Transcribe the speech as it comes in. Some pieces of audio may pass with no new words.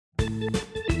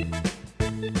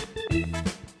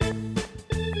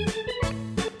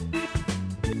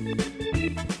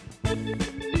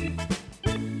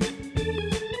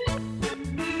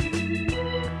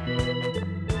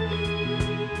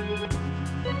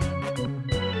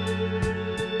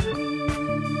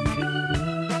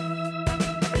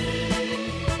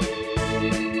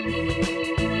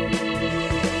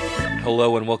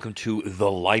Hello and welcome to The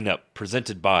Lineup,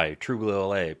 presented by Trueblue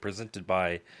LA, presented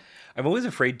by... I'm always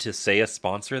afraid to say a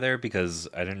sponsor there because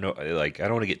I don't know, like, I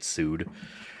don't want to get sued.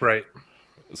 Right.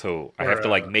 So I have to,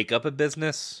 like, make up a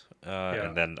business,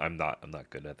 and then I'm not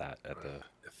good at that.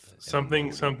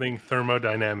 Something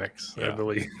thermodynamics, Yeah. I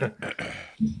believe.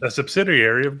 A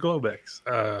subsidiary of Globex.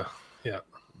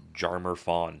 Jarmer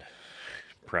Fawn,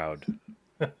 proud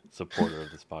supporter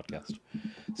of this podcast.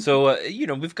 So,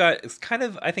 we've got, it's kind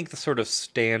of, I think, the sort of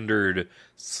standard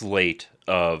slate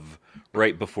of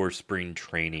right before spring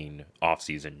training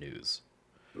off-season news.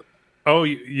 Oh,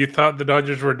 you thought the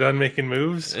Dodgers were done making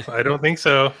moves? I don't think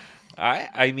so.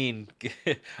 I mean,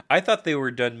 I thought they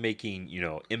were done making,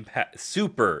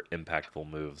 super impactful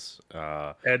moves.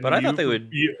 But I thought they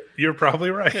would. You're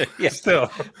probably right. Yeah. Still.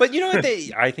 But you know what?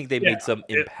 I think they made some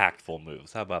impactful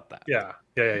moves. How about that? Yeah.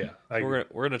 We're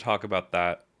going to talk about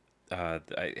that.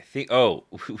 I think. Oh,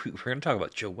 we're going to talk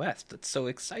about Joe West. That's so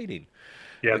exciting.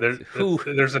 Yeah.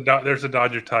 There's a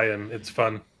Dodger tie-in. It's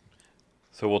fun.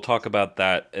 So we'll talk about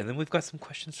that, and then we've got some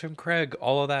questions from Craig.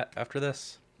 All of that after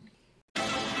this.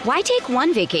 Why take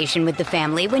one vacation with the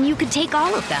family when you could take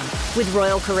all of them? With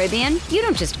Royal Caribbean, you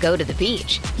don't just go to the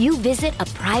beach. You visit a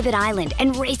private island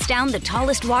and race down the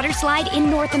tallest water slide in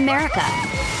North America.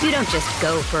 You don't just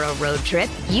go for a road trip.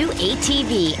 You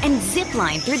ATV and zip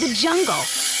line through the jungle.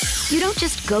 You don't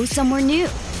just go somewhere new.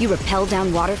 You rappel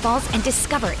down waterfalls and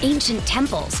discover ancient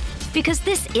temples. Because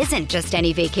this isn't just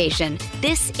any vacation.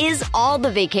 This is all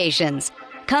the vacations.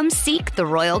 Come seek the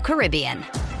Royal Caribbean.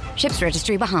 Ships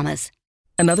Registry, Bahamas.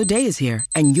 Another day is here,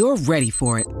 and you're ready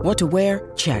for it. What to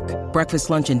wear? Check. Breakfast,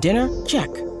 lunch, and dinner?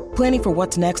 Check. Planning for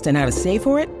what's next and how to save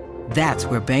for it? That's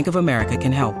where Bank of America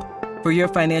can help. For your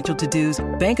financial to-dos,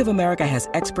 Bank of America has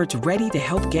experts ready to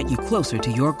help get you closer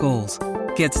to your goals.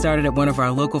 Get started at one of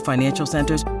our local financial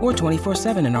centers or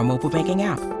 24/7 in our mobile banking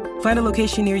app. Find a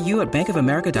location near you at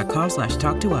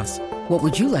bankofamerica.com/talktous. What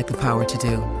would you like the power to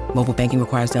do? Mobile banking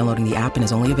requires downloading the app and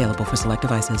is only available for select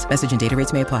devices. Message and data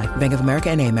rates may apply. Bank of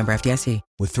America N.A., member FDIC.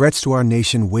 With threats to our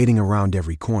nation waiting around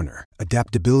every corner,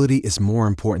 adaptability is more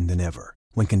important than ever.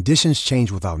 When conditions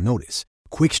change without notice,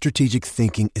 quick strategic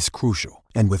thinking is crucial.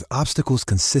 And with obstacles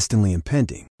consistently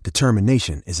impending,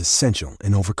 determination is essential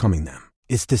in overcoming them.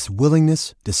 It's this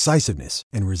willingness, decisiveness,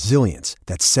 and resilience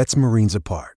that sets Marines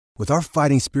apart. With our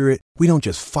fighting spirit, we don't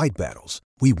just fight battles,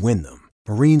 we win them.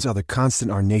 Marines are the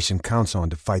constant our nation counts on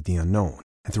to fight the unknown.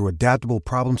 And through adaptable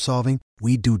problem solving,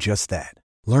 we do just that.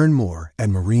 Learn more at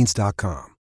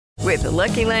marines.com. With the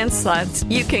Lucky Land Slots,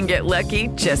 you can get lucky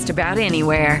just about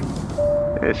anywhere.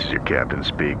 This is your captain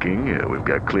speaking. We've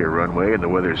got clear runway and the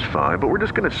weather's fine, but we're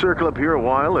just going to circle up here a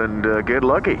while and get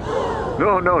lucky.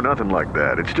 No, nothing like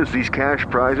that. It's just these cash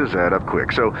prizes add up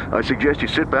quick. So I suggest you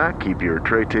sit back, keep your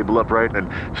tray table upright, and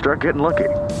start getting lucky.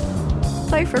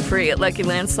 Play for free at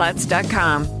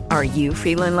LuckyLandSlots.com. Are you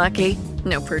feeling lucky?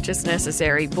 No purchase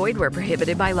necessary. Void where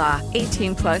prohibited by law.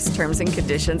 18+ terms and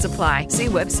conditions apply. See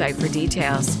website for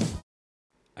details.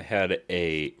 I had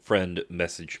a friend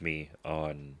message me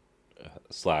on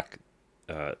Slack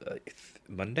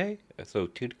Monday, so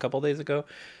a couple days ago,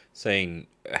 saying,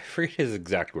 I forget his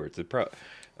exact words, but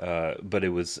it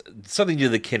was something to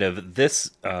the kin of,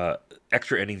 this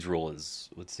extra innings rule is,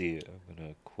 let's see, I'm going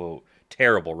to quote,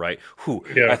 terrible, right?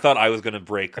 I thought I was going to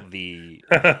break the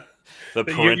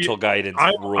parental guidance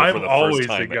rule for the first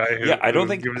time. The guy who, I don't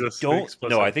think,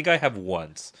 I think I have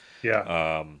once.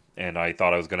 Yeah. And I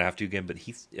thought I was going to have to again, but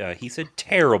he said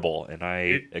terrible, and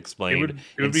I explained it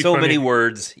would in be so funny. many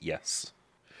words, yes.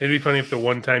 It'd be funny if the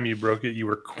one time you broke it, you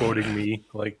were quoting me.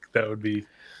 Like, that would be...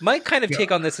 My kind of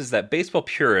take on this is that baseball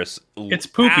purists it's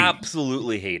poopy.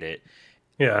 Absolutely hate it.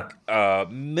 Yeah.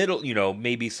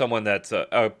 Maybe someone that's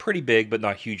a pretty big but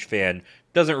not huge fan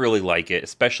doesn't really like it,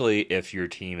 especially if your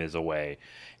team is away.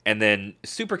 And then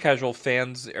super casual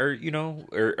fans are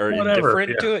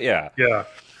indifferent to it. Yeah. Yeah.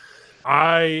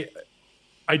 I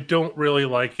don't really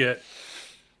like it,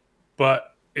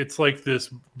 but it's like this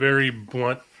very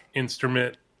blunt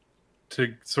instrument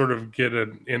to sort of get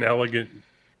an inelegant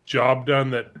job done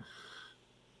that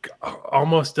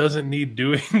almost doesn't need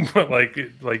doing, but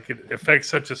it affects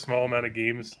such a small amount of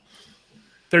games.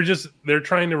 They're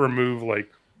trying to remove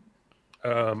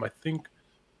I think,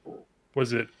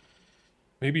 was it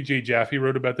maybe Jay Jaffe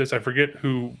wrote about this? I forget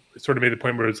who sort of made the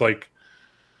point where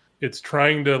it's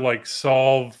trying to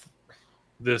solve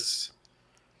this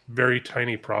very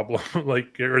tiny problem,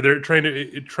 or they're trying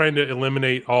to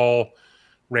eliminate all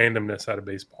randomness out of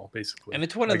baseball, basically. And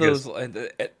it's one of those.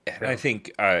 I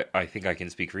think I can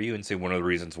speak for you and say one of the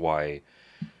reasons why,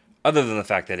 other than the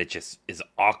fact that it just is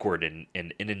awkward and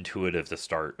unintuitive to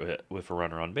start with a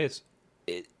runner on base,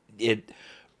 it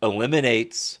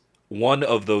eliminates one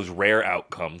of those rare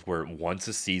outcomes where once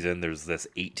a season there's this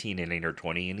 18 inning or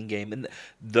 20 inning game, and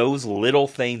those little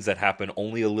things that happen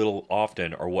only a little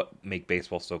often are what make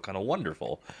baseball so kind of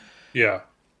wonderful. Yeah.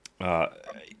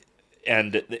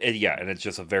 And it's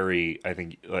just a very, I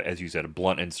think, as you said, a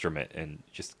blunt instrument and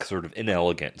just sort of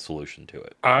inelegant solution to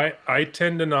it. I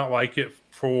tend to not like it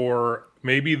for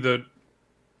maybe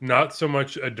not so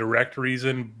much a direct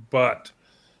reason, but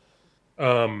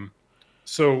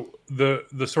so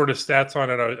the sort of stats on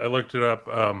it, I looked it up.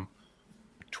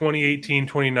 2018,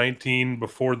 2019,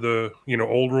 before the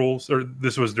old rules, or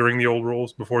this was during the old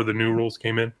rules before the new rules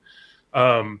came in.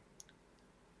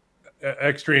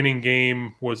 Extra inning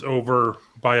game was over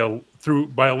by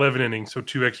 11 innings, so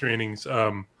 2 extra innings,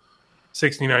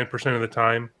 69% of the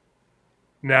time.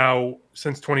 Now,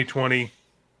 since 2020,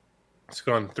 it's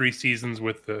gone 3 seasons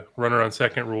with the runner on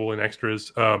second rule and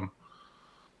extras.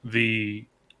 The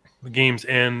games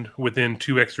end within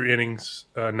 2 extra innings,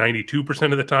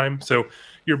 92% of the time. So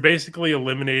you're basically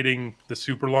eliminating the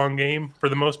super long game for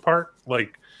the most part.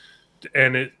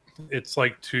 It's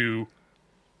like to.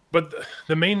 But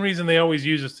the main reason they always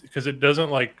use is because it doesn't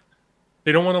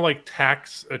they don't want to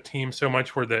tax a team so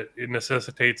much where that it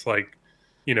necessitates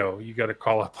you got to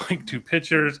call up 2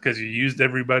 pitchers because you used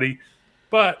everybody.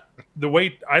 But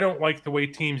I don't like the way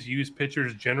teams use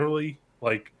pitchers generally.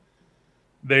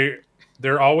 They're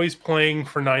always playing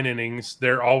for 9 innings.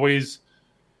 They're always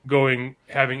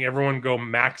having everyone go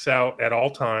max out at all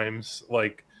times.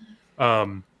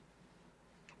 And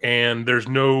there's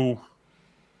no.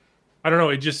 I don't know.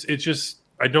 It just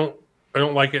I don't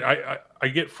like it. I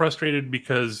get frustrated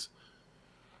because,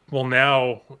 well,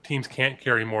 now teams can't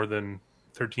carry more than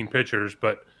 13 pitchers,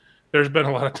 but there's been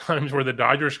a lot of times where the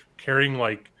Dodgers carrying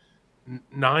 9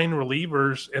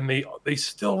 relievers and they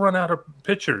still run out of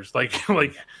pitchers.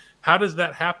 How does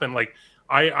that happen?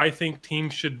 I think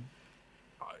teams should,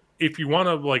 if you want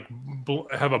to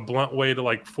have a blunt way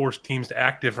to force teams to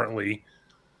act differently.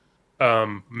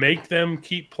 Make them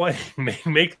keep playing.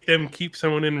 Make them keep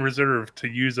someone in reserve to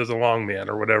use as a long man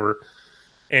or whatever,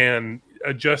 and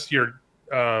adjust your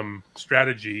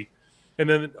strategy. And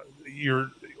then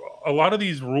a lot of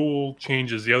these rule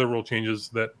changes, the other rule changes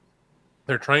that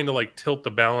they're trying to tilt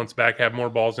the balance back, have more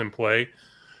balls in play.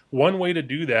 One way to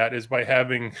do that is by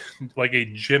having a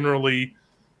generally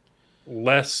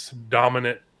less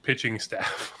dominant pitching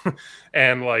staff,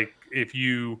 and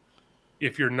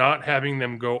if you're not having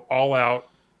them go all out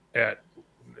at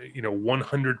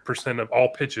 100% of all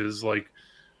pitches,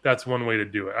 that's one way to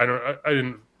do it. I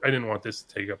didn't want this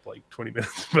to take up 20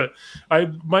 minutes, but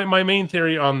my main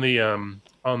theory on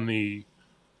the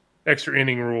extra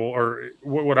inning rule, or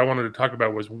what I wanted to talk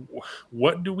about, was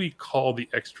what do we call the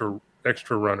extra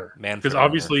runner? Because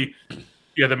obviously,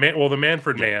 yeah, the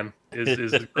Manfred man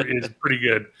is pretty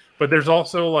good, but there's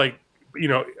also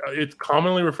it's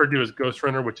commonly referred to as ghost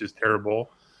runner, which is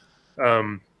terrible.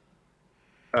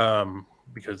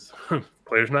 Because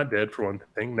player's not dead for one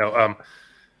thing. No, I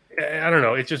don't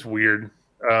know. It's just weird.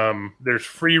 There's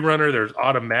free runner. There's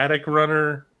automatic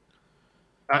runner.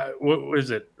 What is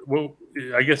it? Well,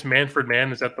 I guess Manfred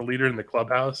Man, is that the leader in the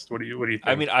clubhouse? What do you think?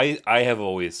 I mean, I have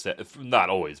always said, not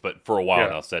always, but for a while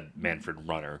now, said Manfred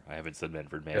Runner. I haven't said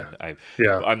Manfred Man.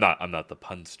 I'm not the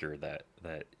punster that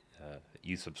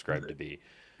you subscribe to be.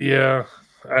 Yeah,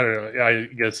 I don't know. I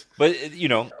guess, but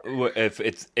if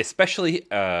it's especially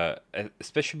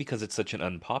because it's such an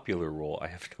unpopular rule, I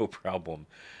have no problem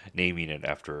naming it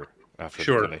after the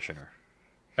commissioner.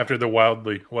 After the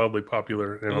wildly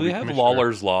popular, we have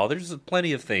Lawler's Law. There's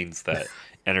plenty of things that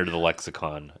enter the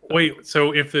lexicon. Wait,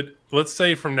 so let's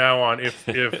say from now on, if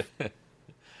the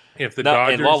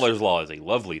Dodgers, and Lawler's Law is a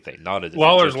lovely thing.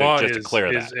 Lawler's Law is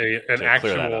an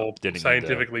actual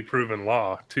scientifically proven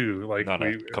law too. Not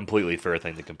a completely fair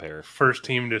thing to compare. First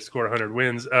team to score 100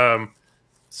 wins.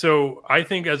 So I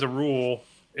think as a rule,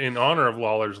 in honor of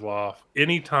Lawler's Law,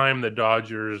 anytime the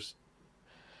Dodgers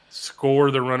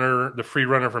score the free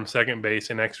runner from second base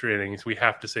in extra innings, we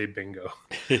have to say bingo.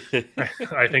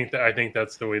 I think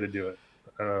that's the way to do it.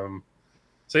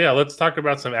 So yeah, let's talk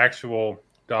about some actual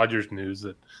Dodgers news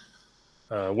that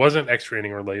wasn't extra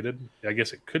inning related. I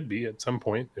guess it could be at some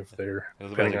point if they're. I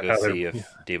was about to go see if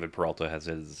David Peralta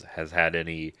has had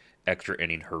any extra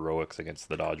inning heroics against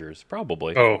the Dodgers.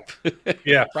 Probably. Oh,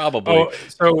 yeah, probably. Oh,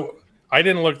 so I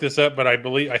didn't look this up, but I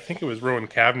think it was Rowan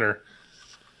Cavner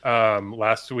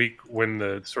last week when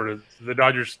the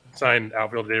Dodgers signed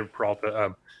outfielder David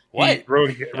Peralta. What?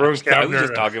 Rowan Cavner. I was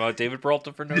just talking about David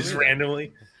Peralta for no reason.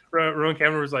 Randomly. Rowan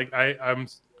Cavner was like,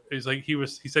 he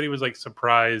said he was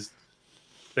surprised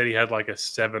that he had like a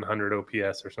 700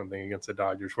 OPS or something against the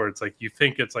Dodgers, where it's like you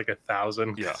think it's like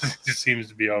 1,000. Yeah. It just seems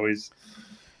to be always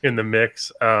in the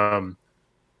mix.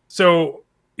 So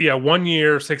yeah, 1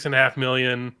 year, $6.5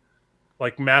 million,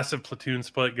 like massive platoon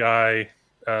split guy,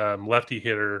 lefty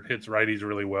hitter, hits righties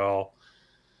really well.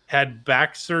 Had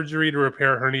back surgery to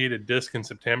repair a herniated disc in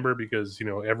September because, you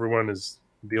know, everyone is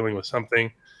dealing with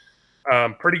something.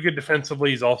 Pretty good defensively.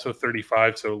 He's also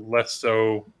 35, so less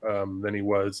so than he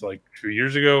was like 2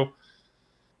 years ago.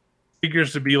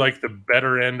 Figures to be like the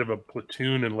better end of a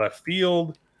platoon in left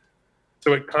field.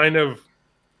 So it kind of,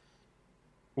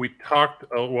 we talked,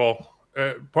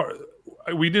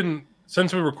 we didn't,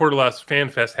 since we recorded last, Fan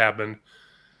Fest happened,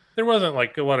 there wasn't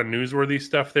like a lot of newsworthy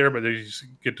stuff there, but you just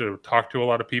get to talk to a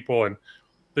lot of people, and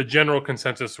the general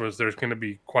consensus was there's going to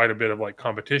be quite a bit of like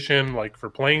competition, like for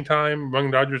playing time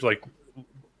among Dodgers, like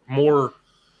more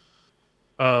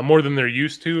than they're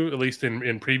used to, at least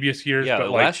in previous years. Yeah,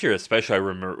 but last year especially, I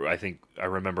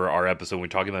remember our episode when we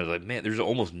talking about it, like, man, there's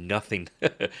almost nothing.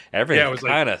 Everything was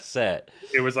kind of set.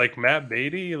 It was like Matt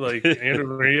Beatty, like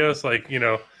Andrew Rios, like, you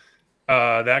know,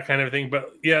 that kind of thing.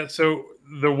 But yeah, so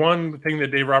the one thing that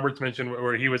Dave Roberts mentioned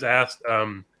where he was asked,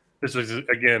 this was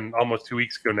again almost 2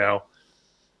 weeks ago now,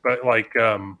 but like,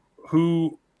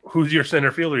 who's your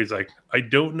center fielder? He's like, I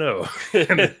don't know.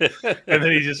 and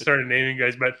then he just started naming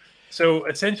guys. But so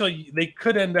essentially they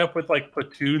could end up with like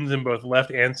platoons in both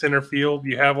left and center field.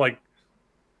 You have like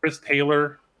Chris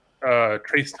Taylor,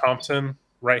 Trace Thompson,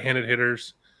 right-handed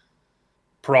hitters.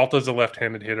 Peralta's a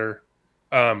left-handed hitter.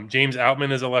 James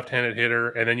Outman is a left-handed hitter.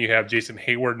 And then you have Jason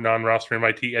Hayward, non-roster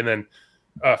invitee. And then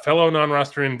fellow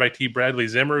non-roster invitee Bradley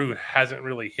Zimmer, who hasn't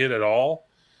really hit at all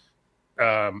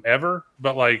ever,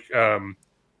 but like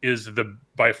is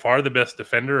by far the best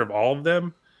defender of all of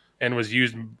them, and was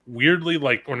used weirdly,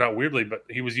 like, or not weirdly, but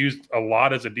he was used a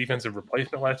lot as a defensive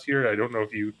replacement last year. I don't know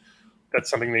if that's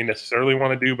something they necessarily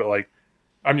want to do, but like,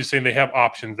 I'm just saying they have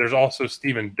options. There's also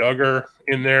Steven Duggar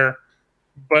in there,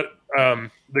 but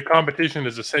the competition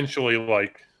is essentially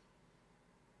like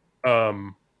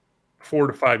 4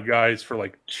 to 5 guys for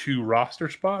like 2 roster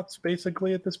spots,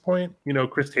 basically, at this point. You know,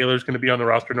 Chris Taylor's going to be on the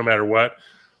roster no matter what.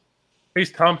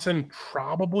 Trace Thompson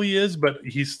probably is, but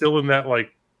he's still in that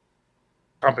like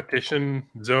competition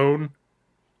zone.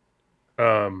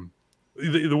 The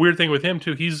weird thing with him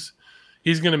too, he's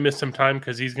going to miss some time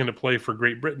because he's going to play for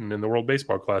Great Britain in the World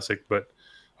Baseball Classic, but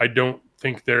I don't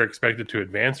think they're expected to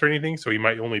advance or anything, so he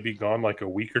might only be gone like a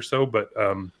week or so. But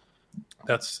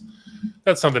that's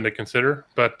something to consider.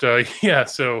 But yeah,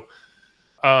 so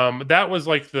that was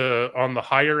like on the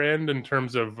higher end in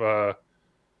terms of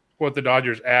what the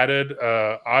Dodgers added.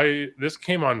 This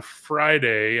came on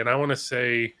Friday, and I want to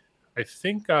say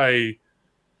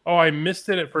I missed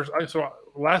it at first. So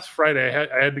last Friday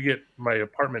I had to get my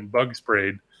apartment bug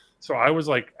sprayed, so I was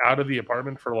like out of the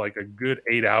apartment for like a good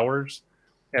 8 hours,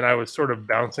 and I was sort of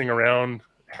bouncing around,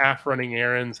 half running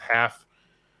errands, half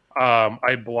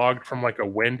I blogged from like a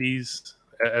Wendy's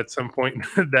at some point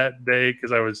that day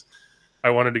because I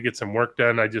wanted to get some work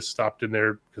done. I just stopped in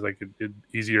there because it's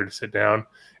easier to sit down.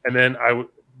 And then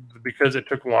because it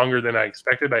took longer than I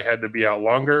expected, I had to be out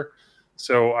longer.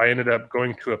 So I ended up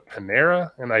going to a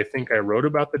Panera, and I think I wrote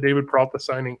about the David Peralta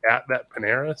signing at that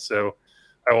Panera. So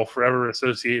I will forever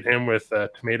associate him with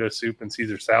tomato soup and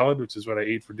Caesar salad, which is what I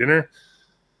ate for dinner.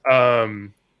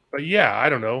 But yeah, I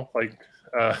don't know. Like,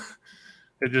 I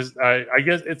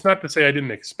guess it's not to say I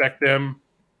didn't expect them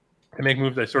to make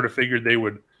moves. I sort of figured they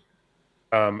would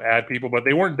add people, but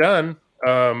they weren't done.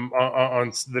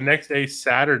 On the next day,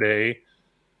 Saturday,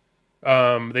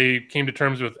 they came to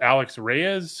terms with Alex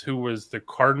Reyes, who was the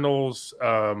Cardinals'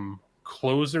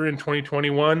 closer in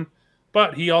 2021,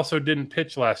 but he also didn't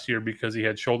pitch last year because he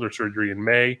had shoulder surgery in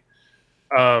May.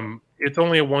 It's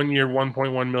only a 1 year,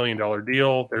 $1.1 million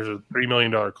deal. There's a $3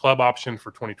 million club option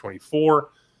for 2024.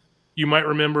 You might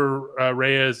remember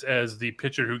Reyes as the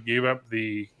pitcher who gave up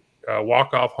the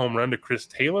walk-off home run to Chris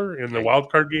Taylor in the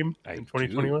wild card game in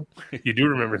 2021. You do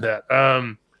remember that.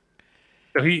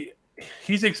 So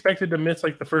he's expected to miss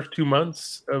like the first 2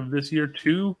 months of this year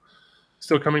too.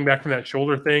 Still coming back from that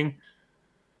shoulder thing.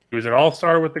 He was an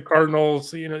all-star with the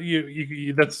Cardinals. You know,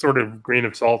 you that's sort of grain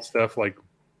of salt stuff, like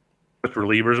with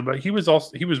relievers. But he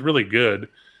was really good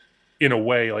in a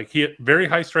way. Like he had very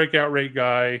high strikeout rate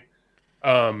guy.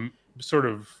 Sort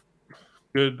of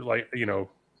good, like, you know,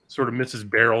 sort of misses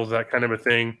barrels, that kind of a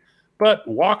thing, but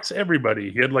walks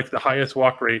everybody. He had like the highest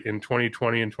walk rate in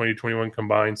 2020 and 2021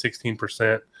 combined,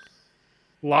 16%.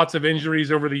 Lots of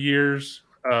injuries over the years.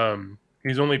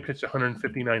 He's only pitched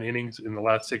 159 innings in the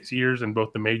last 6 years in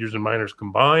both the majors and minors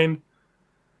combined.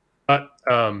 But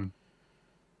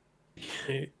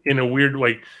in a weird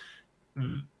way,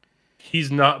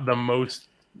 he's not the most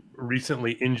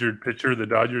recently injured pitcher the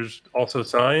Dodgers also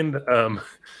signed.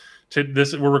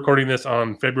 We're recording this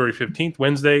on February 15th,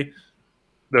 Wednesday,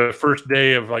 the first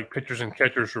day of like pitchers and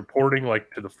catchers reporting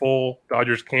like to the full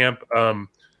Dodgers camp.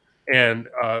 And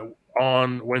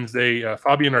on Wednesday,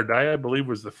 Fabian Ardaya, I believe,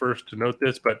 was the first to note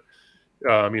this, but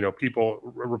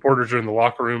reporters are in the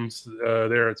locker rooms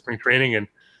there at spring training, and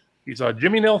he saw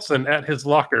Jimmy Nelson at his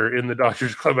locker in the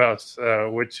Dodgers clubhouse,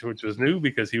 which was new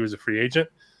because he was a free agent.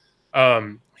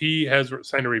 He has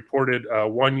signed a reported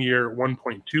 1 year,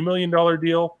 $1.2 million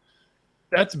deal.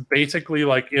 That's basically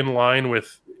like in line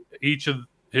with each of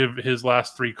his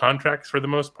last three contracts for the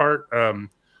most part.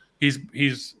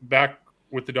 He's back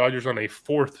with the Dodgers on a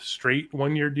fourth straight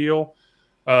 1 year deal.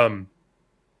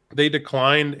 They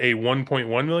declined a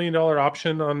 $1.1 million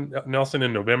option on Nelson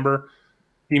in November.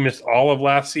 He missed all of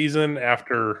last season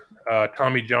after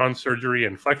Tommy John surgery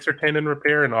and flexor tendon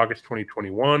repair in August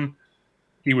 2021.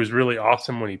 He was really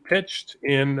awesome when he pitched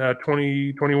in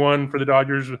 2021 for the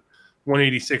Dodgers.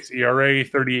 186 ERA,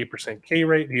 38% K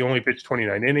rate. He only pitched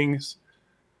 29 innings.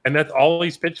 And that's all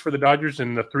he's pitched for the Dodgers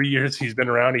in the 3 years he's been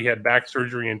around. He had back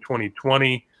surgery in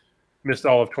 2020, missed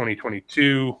all of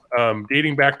 2022.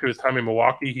 Dating back to his time in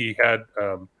Milwaukee, he had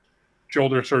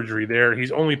shoulder surgery there.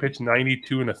 He's only pitched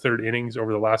 92 1/3 innings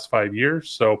over the last 5 years.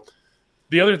 So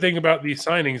the other thing about these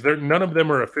signings, none of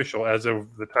them are official as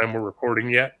of the time we're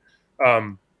recording yet.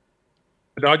 The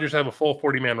Dodgers have a full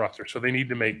 40-man roster, so they need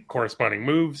to make corresponding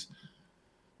moves.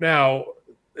 Now,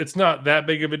 it's not that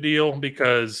big of a deal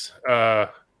because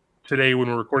today, when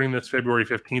we're recording this, February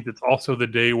 15th, it's also the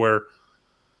day where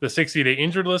the 60-day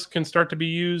injured list can start to be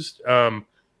used. The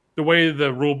way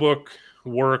the rule book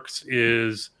works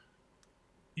is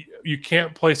you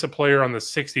can't place a player on the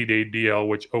 60-day DL,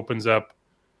 which opens up,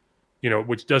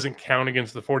 which doesn't count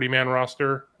against the 40-man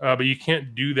roster. But you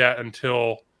can't do that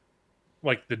until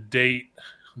like the date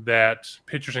that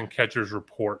pitchers and catchers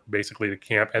report basically to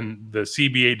camp. And the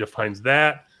CBA defines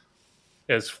that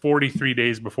as 43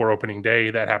 days before opening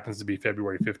day. That happens to be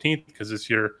February 15th because this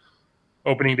year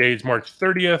opening day is March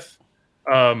 30th.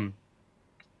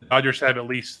 Dodgers have at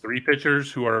least three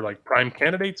pitchers who are like prime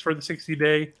candidates for the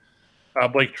 60-day.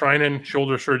 Blake Treinen,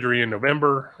 shoulder surgery in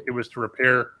November. It was to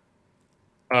repair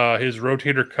his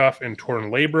rotator cuff and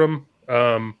torn labrum.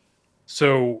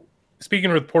 So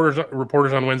speaking with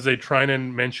reporters on Wednesday,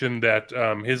 Treinen mentioned that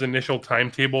his initial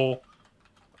timetable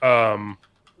when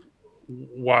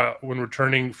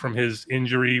returning from his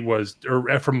injury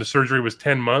from the surgery was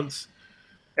 10 months.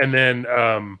 And then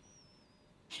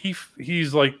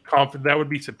he's like confident that would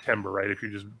be September, right? If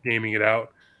you're just gaming it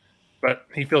out. But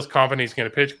he feels confident he's going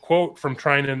to pitch. Quote from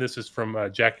Treinen, this is from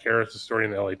Jack Harris, a story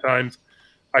in the LA Times.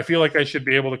 I feel like I should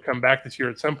be able to come back this year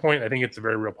at some point. I think it's a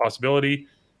very real possibility.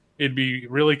 It'd be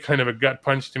really kind of a gut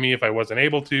punch to me if I wasn't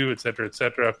able to, et cetera, et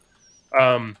cetera.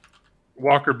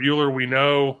 Walker Buehler, we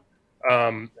know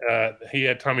he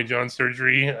had Tommy John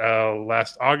surgery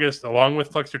last August, along with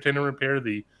flexor tendon repair,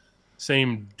 the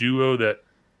same duo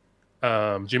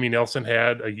that Jimmy Nelson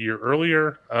had a year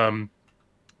earlier.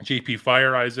 JP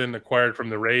Feyereisen, acquired from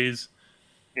the Rays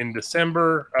in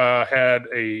December, had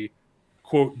a,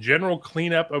 quote, general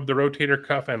cleanup of the rotator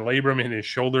cuff and labrum in his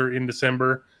shoulder in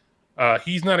December.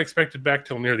 He's not expected back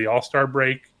till near the All-Star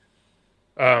break.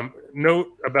 Note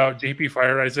about JP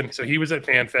Feyereisen. So he was at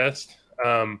FanFest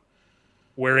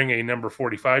wearing a number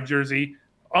 45 jersey.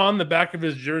 On the back of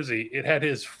his jersey, it had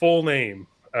his full name,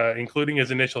 including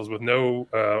his initials with no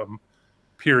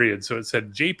period. So it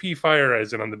said JP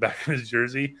Feyereisen on the back of his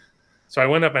jersey. So I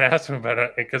went up and asked him about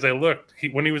it because I looked.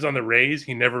 When he was on the Rays,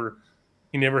 he never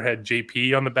had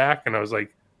JP on the back, and I was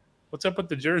like, "What's up with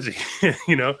the jersey?"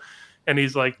 And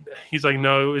he's like,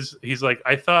 no, honestly,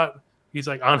 I thought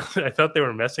they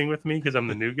were messing with me because I'm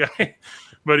the new guy.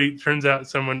 But he turns out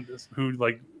someone who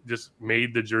like just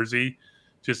made the jersey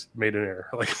just made an error.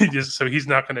 Like so he's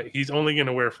only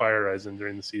gonna wear Feyereisen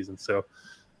during the season. So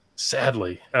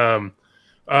sadly,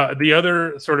 the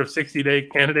other sort of 60-day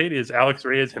candidate is Alex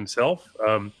Reyes himself,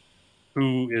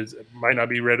 who might not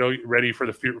be ready for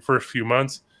the first few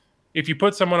months. If you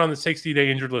put someone on the 60-day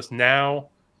injured list now,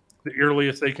 the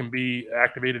earliest they can be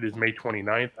activated is May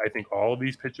 29th. I think all of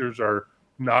these pitchers are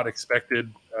not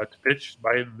expected to pitch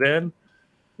by then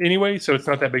anyway, so it's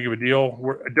not that big of a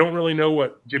deal. I don't really know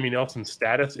what Jimmy Nelson's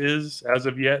status is as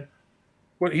of yet.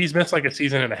 He's missed like a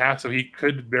season and a half, so he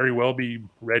could very well be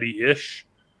ready-ish.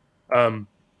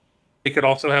 They could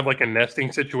also have like a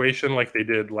nesting situation like they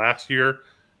did last year.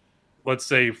 Let's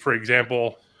say, for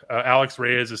example, Alex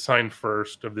Reyes is signed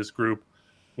first of this group.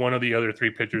 One of the other three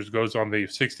pitchers goes on the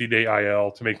 60-day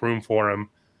IL to make room for him.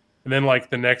 And then like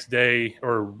the next day,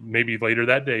 or maybe later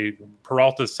that day,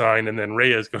 Peralta signed, and then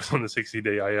Reyes goes on the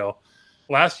 60-day IL.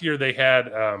 Last year they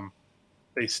had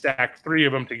they stacked 3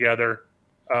 of them together.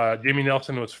 Jimmy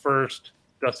Nelson was first.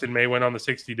 Dustin May went on the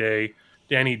 60-day.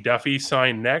 Danny Duffy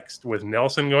signed next, with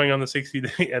Nelson going on the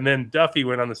 60-day, and then Duffy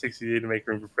went on the 60-day to make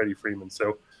room for Freddie Freeman.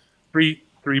 So three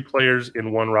players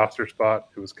in one roster spot.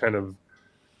 It was kind of,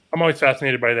 I'm always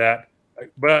fascinated by that,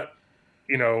 but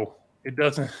you know, it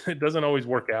doesn't always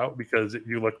work out, because if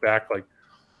you look back, like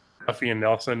Duffy and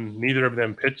Nelson, neither of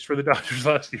them pitched for the Dodgers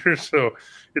last year, so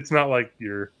it's not like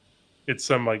it's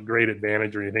some like great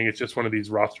advantage or anything. It's just one of these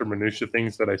roster minutia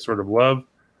things that I sort of love.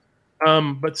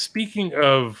 But speaking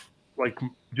of like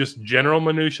just general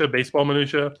minutia, baseball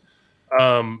minutia,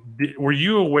 were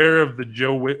you aware of the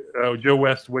Joe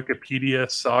West Wikipedia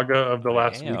saga of the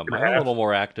last week and a half? I'm a little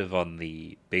more active on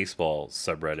the baseball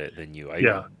subreddit than you.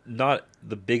 I'm not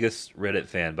the biggest Reddit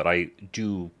fan, but I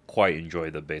do quite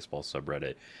enjoy the baseball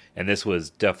subreddit, and this was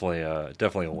definitely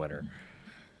a winner.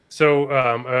 So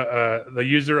the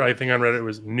user, I think on Reddit,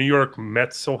 was New York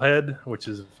Metzelhead, which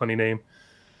is a funny name.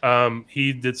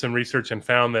 He did some research and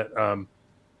found that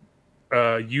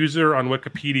user on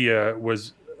Wikipedia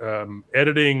was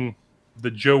editing the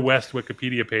Joe West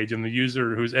Wikipedia page, and the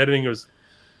user who's editing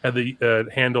had the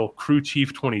handle Crew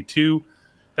Chief 22.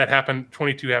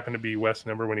 22 happened to be West's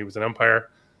number when he was an umpire,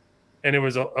 and it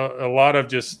was a lot of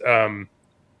just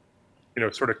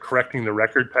sort of correcting the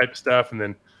record type stuff. And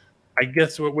then I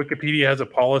guess what Wikipedia has a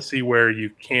policy where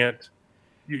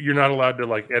you're not allowed to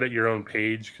like edit your own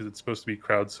page, because it's supposed to be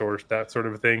crowdsourced, that sort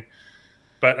of a thing.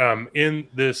 But in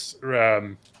this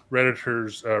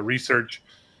Redditor's research,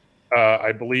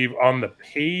 I believe on the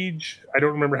page, I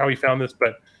don't remember how he found this,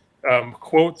 but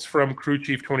quotes from Crew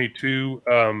Chief 22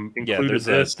 included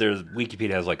this. There's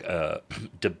Wikipedia has like a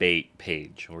debate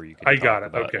page where you can talk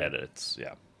about edits.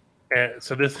 Yeah. And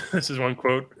so this is one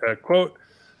quote. Quote,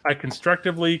 "I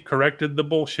constructively corrected the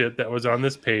bullshit that was on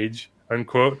this page,"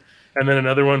 unquote. And then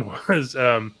another one was,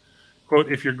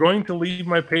 quote, "If you're going to leave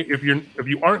my page, if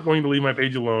you aren't going to leave my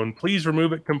page alone, please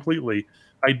remove it completely.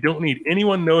 I don't need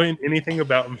anyone knowing anything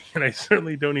about me, and I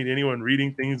certainly don't need anyone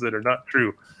reading things that are not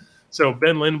true." So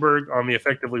Ben Lindbergh on the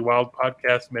Effectively Wild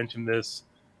podcast mentioned this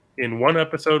in one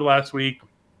episode last week.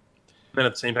 Then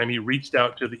at the same time, he reached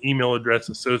out to the email address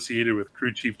associated with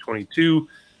Crew Chief 22,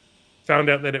 found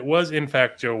out that it was in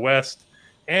fact Joe West,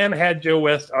 and had Joe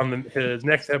West on his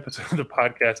next episode of the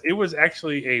podcast. It was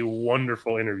actually a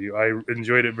wonderful interview. I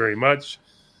enjoyed it very much.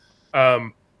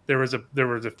 There was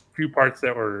a few parts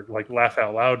that were like laugh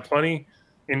out loud funny.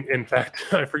 In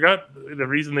fact, I forgot the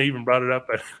reason they even brought it up.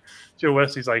 But Joe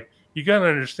West, he's like, "You got to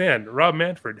understand, Rob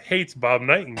Manfred hates Bob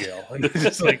Nightingale." And it's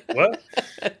just like, what?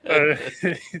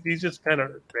 He's just kind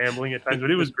of rambling at times,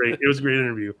 but it was great. It was a great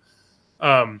interview.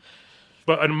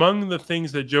 But among the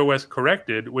things that Joe West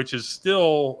corrected, which is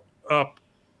still up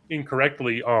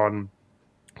incorrectly on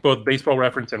both Baseball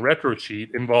Reference and Retro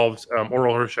Sheet, involves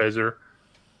Oral Hershiser.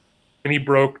 And he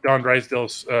broke Don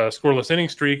Drysdale's scoreless inning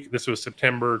streak. This was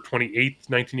September 28th,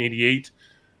 1988.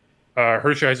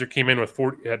 Hershiser came in with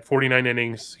 49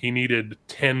 innings. He needed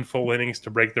 10 full innings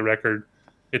to break the record.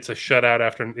 It's a shutout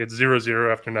it's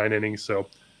 0-0 after 9 innings. So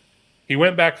he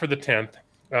went back for the 10th.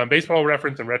 Baseball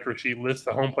Reference and Retro Sheet lists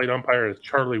the home plate umpire as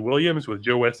Charlie Williams, with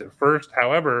Joe West at first.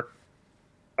 However,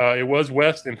 it was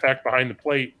West, in fact, behind the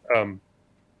plate.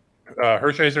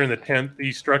 Hershiser in the 10th,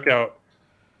 he struck out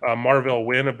Marvell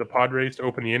Wynn of the Padres to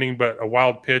open the inning, but a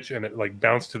wild pitch, and it like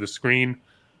bounced to the screen,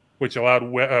 which allowed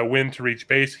Wynn to reach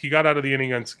base. He got out of the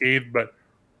inning unscathed, but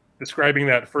describing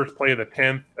that first play of the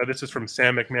 10th, this is from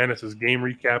Sam McManus's game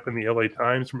recap in the LA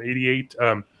Times from '88.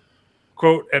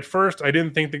 Quote, "At first, I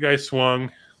didn't think the guy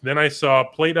swung. Then I saw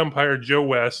plate umpire Joe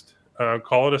West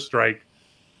call it a strike,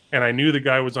 and I knew the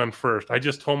guy was on first. I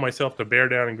just told myself to bear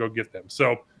down and go get them."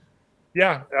 So,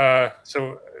 yeah.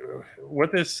 So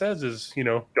what this says is,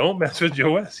 don't mess with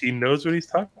Joe West. He knows what he's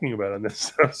talking about on this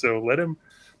stuff. So let him.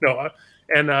 No,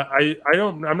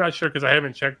 I'm not sure, because I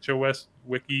haven't checked Joe West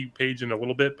wiki page in a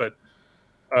little bit, but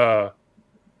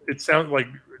it sounds like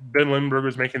Ben Lindbergh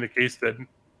was making the case that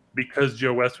because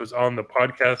Joe West was on the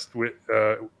podcast with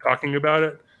talking about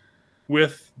it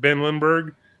with Ben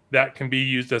Lindbergh, that can be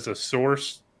used as a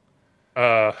source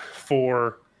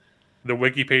for the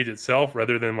wiki page itself,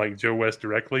 rather than like Joe West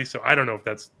directly. So I don't know if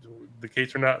that's the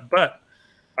case or not, but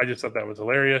I just thought that was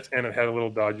hilarious, and it had a little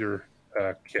Dodger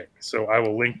kick. So I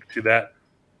will link to that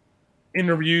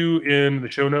interview in the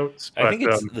show notes. I think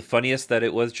it's the funniest that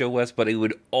it was Joe West, but it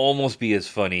would almost be as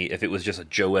funny if it was just a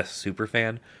Joe West super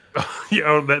fan.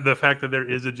 The fact that there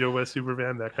is a Joe West super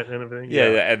fan, that kind of thing.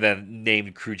 Yeah, and then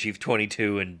named Crew Chief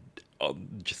 22 and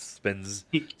just spends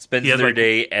He their has, like-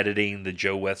 day editing the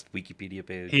Joe West Wikipedia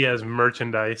page. He has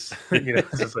merchandise.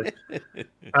 It's just like,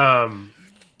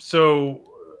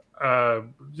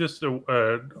 just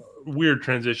a weird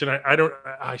transition.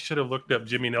 I should have looked up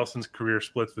Jimmy Nelson's career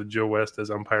splits with Joe West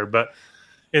as umpire, but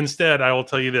instead, I will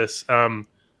tell you this: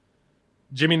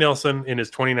 Jimmy Nelson, in his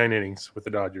 29 innings with the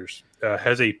Dodgers,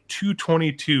 has a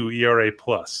 2.22 ERA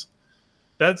plus.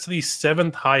 That's the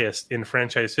 7th highest in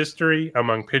franchise history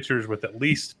among pitchers with at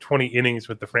least 20 innings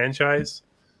with the franchise.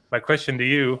 My question to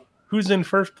you: who's in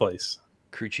first place?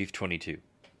 Crew Chief 22.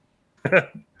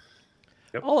 Yep.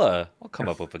 I'll come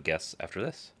up with a guess after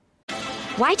this.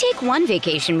 Why take one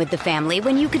vacation with the family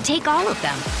when you could take all of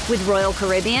them? With Royal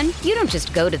Caribbean, you don't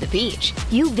just go to the beach.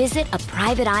 You visit a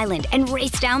private island and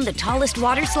race down the tallest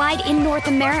water slide in North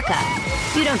America.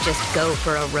 You don't just go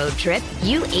for a road trip.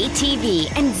 You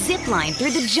ATV and zip line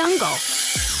through the jungle.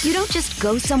 You don't just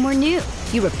go somewhere new.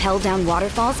 You rappel down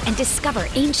waterfalls and discover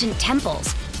ancient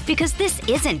temples. Because this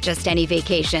isn't just any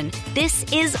vacation. This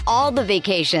is all the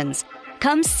vacations.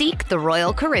 Come seek the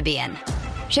Royal Caribbean.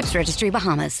 Ships Registry,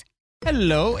 Bahamas.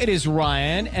 Hello, it is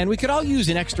Ryan, and we could all use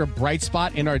an extra bright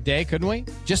spot in our day, couldn't we?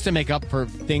 Just to make up for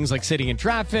things like sitting in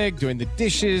traffic, doing the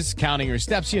dishes, counting your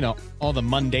steps, all the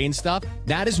mundane stuff.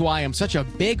 That is why I'm such a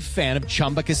big fan of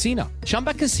Chumba Casino.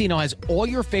 Chumba Casino has all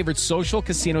your favorite social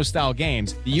casino-style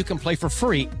games that you can play for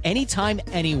free anytime,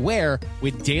 anywhere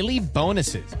with daily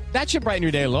bonuses. That should brighten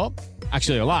your day a little.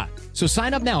 Actually, a lot. So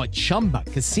sign up now at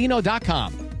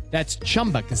ChumbaCasino.com. That's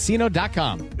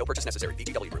ChumbaCasino.com. No purchase necessary.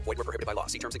 VGW Group. Void where prohibited by law.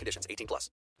 See terms and conditions. 18+.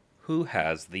 Who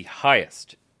has the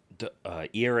highest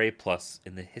ERA plus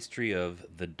in the history of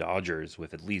the Dodgers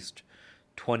with at least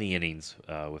 20 innings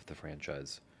with the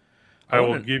franchise? I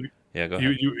will give you. Yeah, go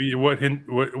ahead.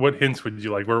 What hints would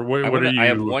you like? What are you? I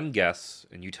have one guess,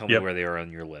 and you tell me Yep. where they are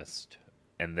on your list,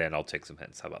 and then I'll take some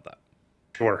hints. How about that?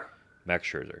 Sure. Max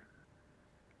Scherzer.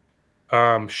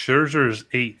 Scherzer's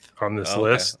 8th on this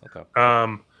list.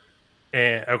 Okay.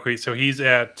 So he's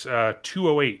at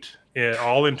 208,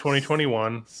 all in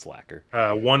 2021. Slacker.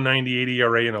 198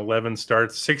 ERA and 11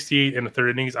 starts, 68 in the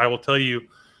third innings. I will tell you,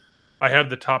 I have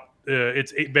the top.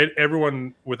 It's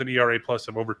everyone with an ERA plus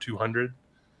of over 200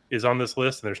 is on this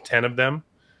list, and there's 10 of them.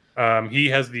 He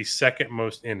has the second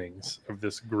most innings of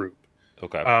this group.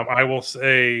 Okay. I will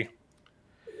say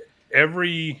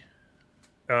every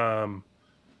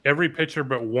pitcher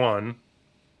but one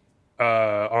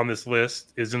on this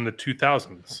list is in the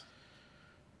 2000s.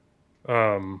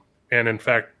 And in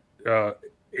fact,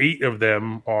 8 of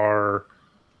them are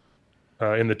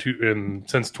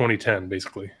since 2010,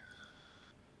 basically.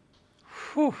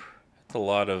 Whew. That's a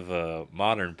lot of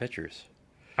modern pitchers.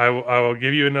 I will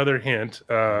give you another hint.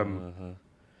 2,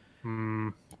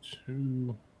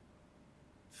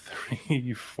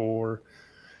 3, 4,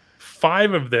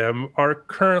 5 of them are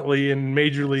currently in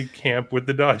Major League camp with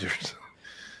the Dodgers.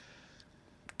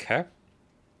 Okay.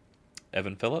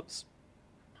 Evan Phillips.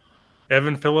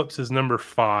 Evan Phillips is number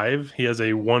 5. He has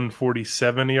a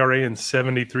 1.47 ERA and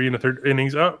 73 in the third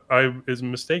innings. Oh, I was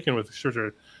mistaken with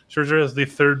Scherzer. Scherzer has the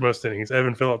third most innings.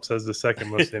 Evan Phillips has the second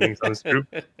most innings on this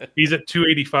group. He's at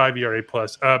 2.85 ERA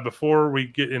plus. Before we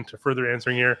get into further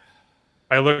answering here,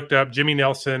 I looked up Jimmy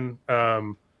Nelson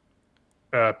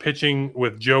pitching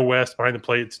with Joe West behind the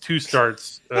plate. It's 2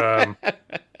 starts.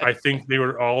 I think they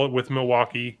were all with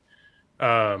Milwaukee.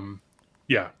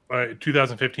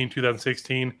 2015,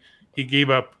 2016. He gave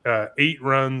up 10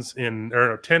 runs,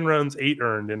 8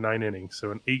 earned in 9 innings.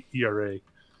 So an 8 ERA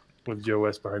with Joe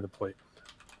West behind the plate.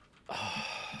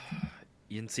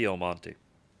 Yincy Almonte.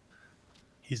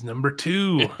 He's number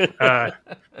 2.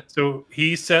 So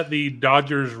he set the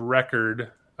Dodgers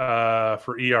record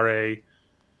for ERA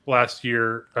last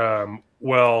year. I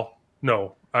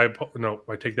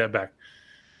take that back.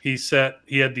 He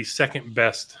had the second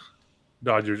best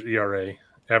Dodgers ERA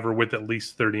ever with at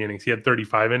least 30 innings. He had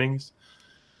 35 innings,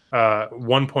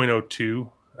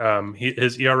 1.02.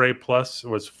 His ERA plus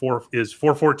is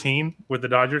 4.14 with the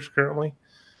Dodgers currently.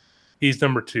 He's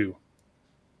number 2.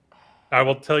 I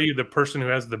will tell you the person who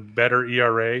has the better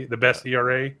ERA, the best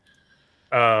ERA,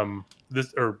 I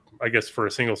guess for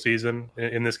a single season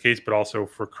in this case, but also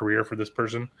for career for this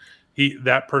person.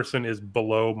 That person is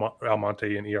below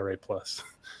Almonte in ERA plus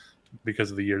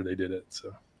because of the year they did it.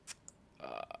 So.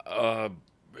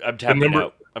 I'm tapping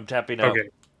out. Okay.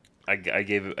 I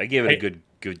gave it a good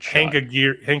shot. Hank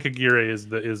Aguirre is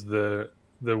the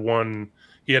one.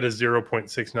 He had a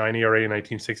 0.69 ERA in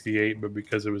 1968, but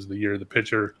because it was the year of the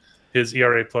pitcher, his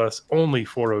ERA plus only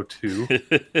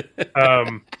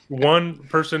 4.02. One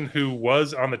person who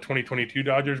was on the 2022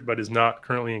 Dodgers but is not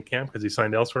currently in camp because he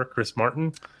signed elsewhere, Chris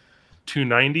Martin,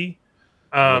 290.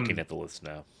 Looking at the list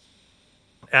now.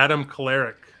 Adam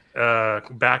Kolarek,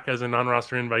 back as a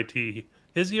non-roster invitee.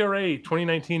 His ERA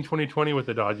 2019-2020 with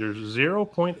the Dodgers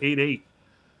 0.88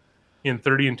 in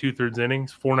 30 and 2/3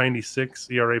 innings,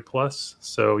 4.96 ERA plus.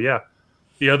 So yeah,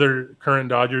 the other current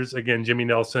Dodgers again: Jimmy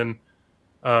Nelson.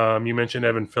 You mentioned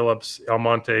Evan Phillips,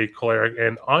 Almonte, Kolarek,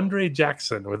 and Andre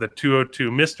Jackson with a 2.02.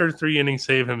 Mr. 3-inning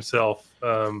save himself.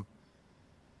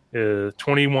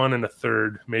 21 and a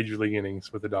third major league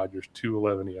innings with the Dodgers,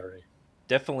 2.11 ERA.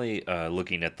 Definitely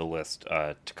looking at the list,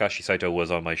 Takashi Saito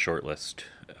was on my short list.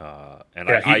 And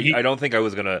Yeah, I don't think I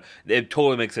was going to... It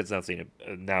totally makes sense now, seeing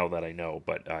it, now that I know,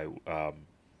 but I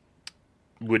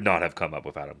would not have come up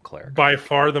with Adam Kolarek. By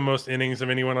far the most innings of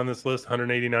anyone on this list,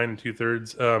 189 and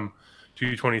 2/3,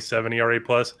 2.27 ERA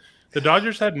plus. The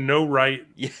Dodgers had no right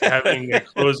having a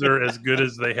closer as good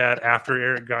as they had after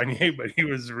Eric Gagne, but he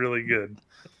was really good.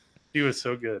 He was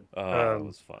so good. It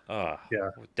was fun. Yeah.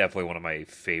 Definitely one of my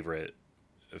favorite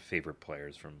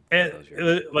players from And those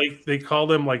years. like they called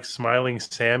him like Smiling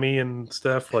Sammy and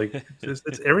stuff. Like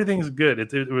it's everything's good.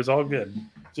 It was all good.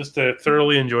 Just a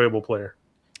thoroughly enjoyable player.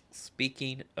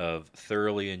 Speaking of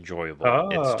thoroughly enjoyable,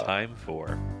 it's time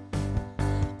for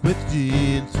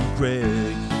Questions from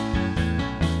Craig.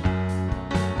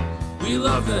 We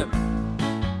love them.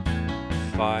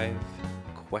 5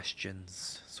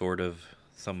 questions, sort of.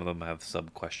 Some of them have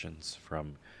sub-questions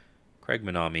from Craig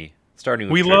Manami, starting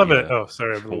with We trivia. love it. Oh,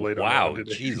 sorry, I'm a little late on Wow, that one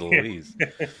today. jeez Louise.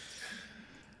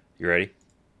 You ready?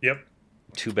 Yep.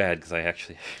 Too bad, because I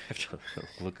actually have to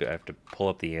I have to pull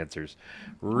up the answers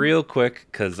real quick,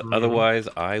 because otherwise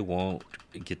I won't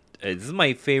get. This is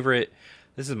my favorite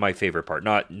part,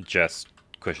 not just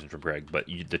questions from Craig, but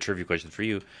the trivia questions for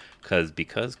you,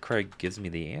 because Craig gives me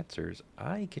the answers,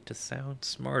 I get to sound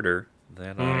smarter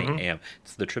than I am.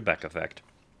 It's the Trebek effect.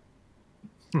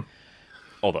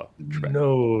 Although Trebek.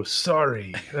 No,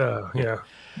 sorry. Yeah.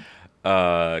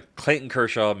 Clayton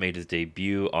Kershaw made his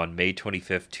debut on May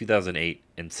 25th, 2008,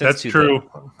 and since That's true.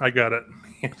 I got it.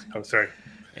 I'm sorry.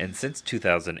 And since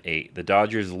 2008, the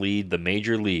Dodgers lead the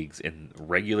major leagues in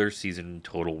regular season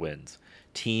total wins,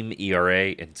 team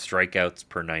ERA, and strikeouts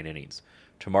per 9 innings.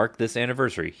 To mark this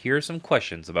anniversary, here are some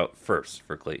questions about firsts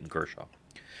for Clayton Kershaw.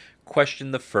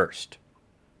 Question the first.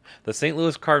 The St.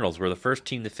 Louis Cardinals were the first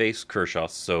team to face Kershaw,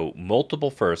 so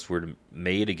multiple firsts were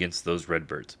made against those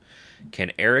Redbirds.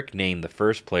 Can Eric name the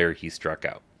first player he struck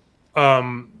out?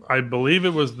 I believe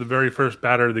it was the very first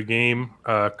batter of the game,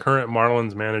 current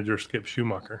Marlins manager Skip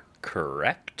Schumacher.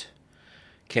 Correct.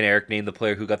 Can Eric name the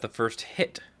player who got the first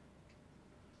hit?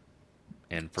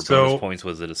 And for bonus points,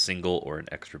 was it a single or an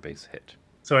extra base hit?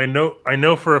 So I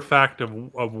know for a fact of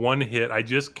one hit. I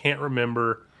just can't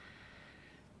remember.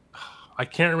 I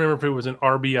can't remember if it was an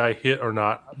RBI hit or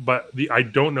not. But I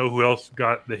don't know who else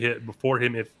got the hit before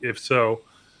him. If so,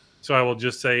 I will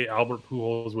just say Albert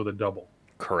Pujols with a double.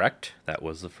 Correct. That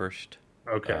was the first.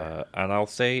 Okay. And I'll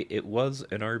say it was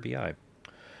an RBI.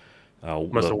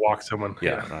 Must have walked someone.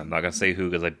 Yeah, I'm not going to say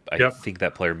who, because I think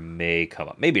that player may come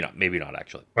up. Maybe not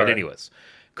actually. But anyways,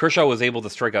 Kershaw was able to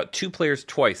strike out 2 players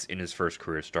twice in his first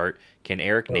career start. Can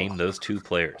Eric name those 2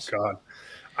 players? God.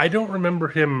 I don't remember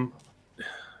him.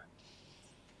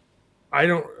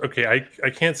 I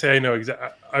can't say I know exactly.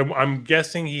 I'm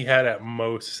guessing he had at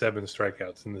most 7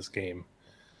 strikeouts in this game.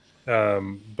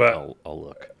 But I'll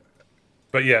look.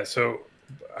 But yeah, so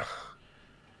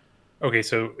okay,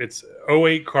 so it's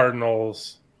 08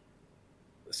 Cardinals.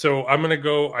 So I'm gonna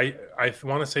go. I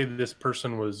want to say this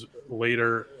person was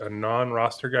later a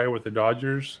non-roster guy with the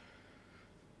Dodgers,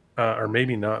 or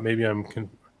maybe not. Maybe I'm.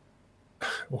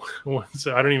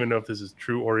 So I don't even know if this is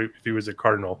true or if he was a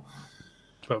Cardinal.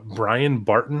 But Brian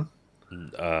Barton?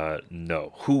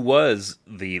 No. Who was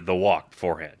the walk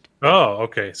beforehand? Oh,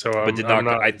 okay. So but did not.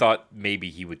 I thought maybe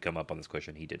he would come up on this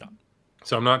question. He did not.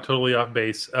 So I'm not totally off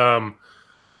base. Who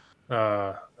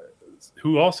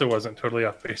also wasn't totally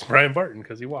off base? Brian Barton,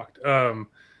 because he walked.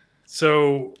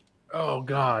 So, oh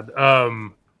God.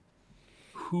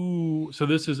 So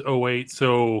this is 08.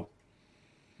 So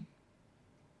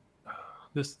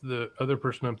the other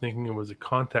person I'm thinking of was a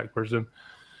contact person.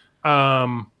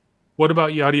 What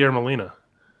about Yadier Molina?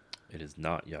 It is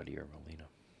not Yadier Molina.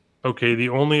 Okay, the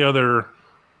only other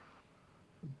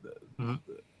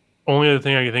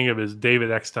thing I can think of is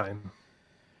David Eckstein.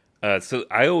 So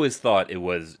I always thought it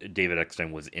was David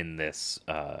Eckstein was in this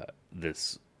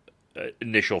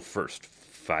initial first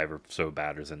 5 or so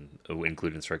batters, and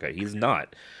including strikeout. He's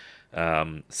not.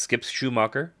 Skip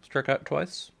Schumacher struck out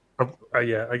twice.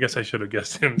 Yeah, I guess I should have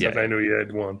guessed him since I knew he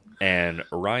had one. And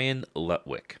Ryan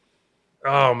Lutwick.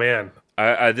 Oh man,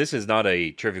 This is not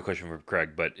a trivia question for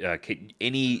Craig, but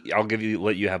I'll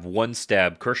let you have one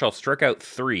stab. Kershaw struck out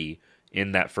 3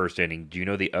 in that first inning. Do you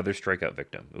know the other strikeout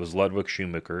victim? It was Ludwig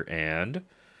Shoemaker and...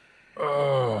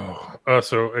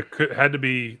 So it had to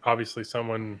be obviously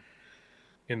someone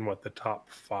in the top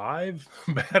 5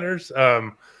 batters.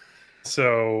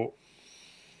 So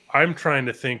I'm trying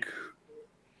to think.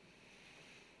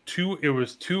 It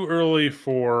was too early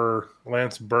for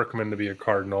Lance Berkman to be a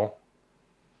Cardinal.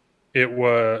 It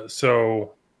was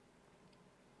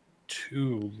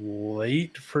too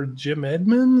late for Jim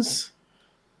Edmonds.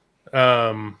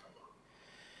 And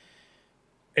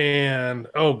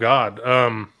oh God.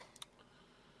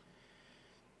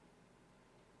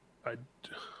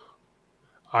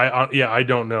 I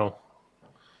don't know.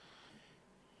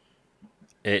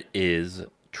 It is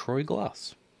Troy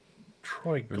Glaus.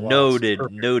 Troy Glaus.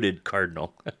 Noted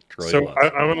Cardinal. Troy So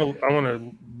Glaus. I want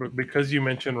to, because you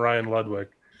mentioned Ryan Ludwig,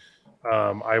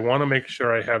 I want to make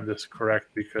sure I have this correct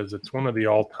because it's one of the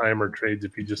all-timer trades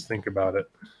if you just think about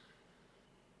it.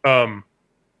 So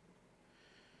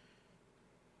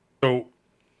a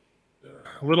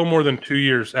little more than 2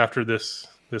 years after this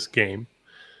game,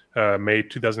 May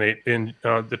 2008, in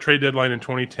the trade deadline in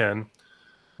 2010,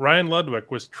 Ryan Ludwig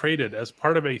was traded as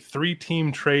part of a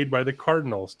 3-team trade by the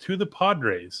Cardinals to the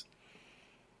Padres.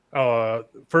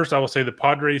 First, I will say the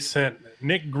Padres sent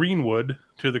Nick Greenwood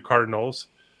to the Cardinals.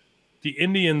 The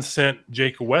Indians sent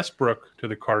Jake Westbrook to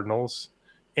the Cardinals.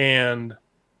 And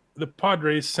the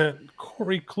Padres sent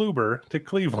Corey Kluber to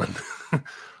Cleveland.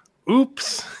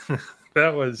 Oops.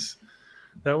 That was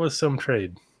some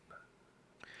trade.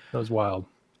 That was wild.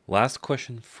 Last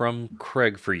question from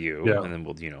Craig for you, Yeah. and then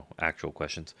we'll, actual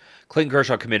questions. Clayton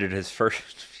Kershaw committed his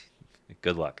first,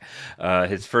 good luck,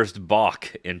 his first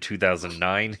balk in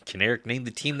 2009. Can Eric name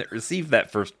the team that received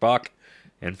that first balk?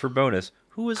 And for bonus,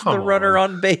 who was the runner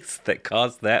on base that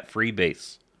caused that free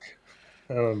base?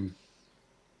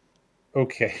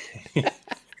 Okay.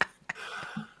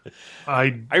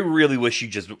 I really wish you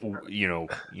just,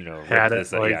 had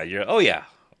this. it. Yeah,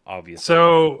 obviously.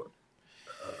 So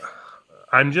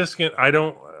I'm just gonna. I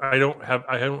don't have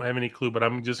any clue, but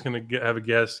I'm just gonna have a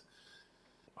guess.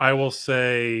 I will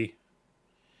say,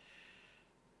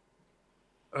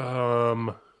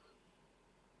 the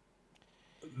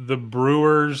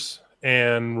Brewers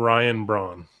and Ryan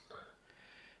Braun.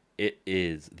 It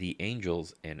is the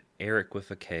Angels and Eric with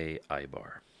a K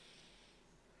Ibar.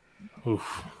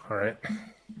 Oof! All right.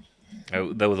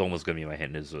 That was almost going to be my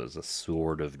hint. This was a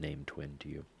sort of name twin to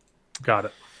you. Got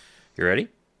it. You ready?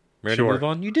 Ready Sure. to move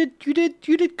on? You did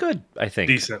good, I think.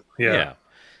 Decent. Yeah.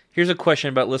 Here's a question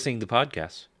about listening to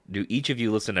podcasts. Do each of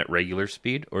you listen at regular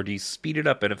speed, or do you speed it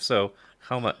up? And if so,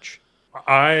 how much?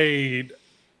 I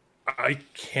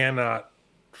cannot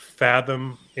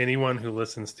fathom anyone who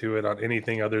listens to it on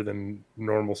anything other than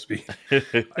normal speed.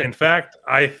 In fact,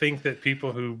 I think that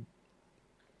people who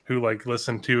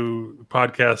listen to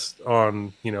podcasts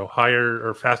on higher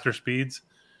or faster speeds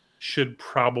should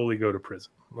probably go to prison.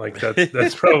 Like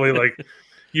that's probably like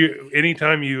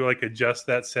anytime you adjust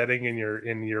that setting in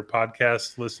your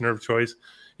podcast listener of choice,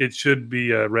 it should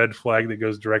be a red flag that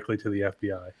goes directly to the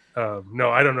FBI. No,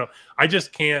 I don't know. I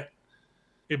just can't.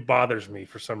 It bothers me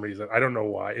for some reason. I don't know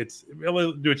why.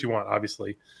 Do what you want,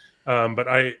 obviously, but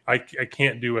I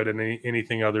can't do it in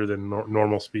anything other than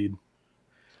normal speed.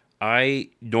 I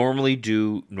normally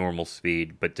do normal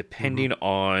speed, but depending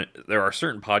on, there are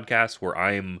certain podcasts where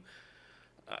I'm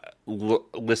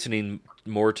listening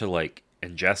more to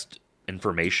ingest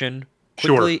information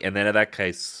quickly, Sure. and then in that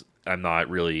case, I'm not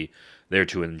really there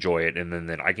to enjoy it, and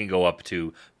then I can go up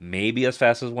to maybe as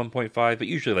fast as 1.5, but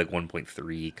usually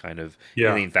 1.3 kind of.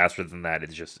 Yeah. Anything faster than that,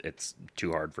 it's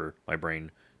too hard for my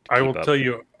brain to I keep will up. tell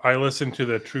you, I listen to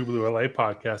the True Blue LA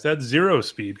podcast at 0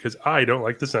 speed because I don't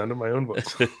like the sound of my own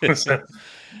voice. So,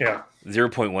 yeah.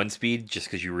 0.1 speed, just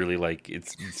because you really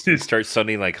it starts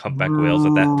sounding like humpback whales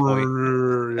at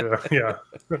that point. Yeah.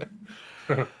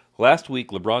 Last week,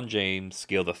 LeBron James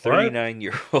scaled a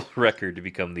 39-year-old record to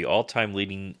become the all-time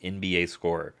leading NBA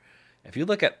scorer. If you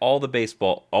look at all the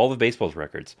baseball's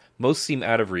records, most seem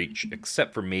out of reach,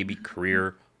 except for maybe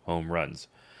career home runs.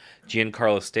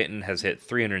 Giancarlo Stanton has hit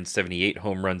 378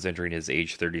 home runs entering his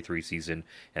age 33 season,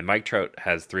 and Mike Trout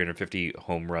has 350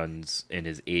 home runs in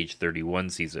his age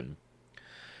 31 season.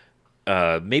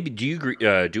 Maybe do you agree?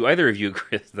 Do either of you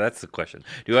agree? That's the question.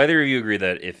 Do either of you agree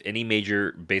that if any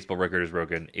major baseball record is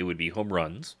broken, it would be home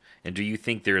runs? And do you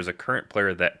think there is a current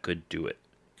player that could do it?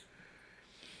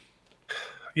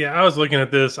 Yeah, I was looking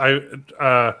at this. I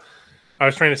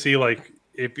was trying to see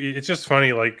if it's just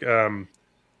funny.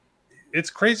 It's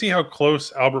crazy how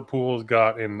close Albert Pujols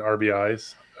got in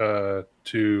RBIs.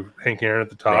 to Hank Aaron at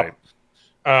the top.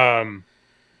 Right.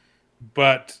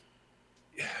 But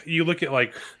you look at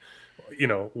like,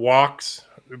 walks,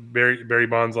 Barry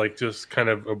Bonds like just kind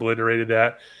of obliterated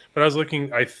that. But I was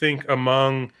looking, I think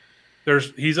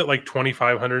he's at like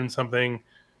 2,500 and something.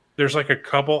 There's like a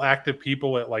couple active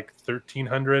people at like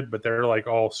 1,300, but they're like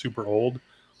all super old.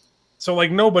 So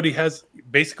like nobody has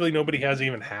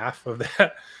even half of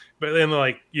that. But then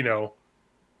like,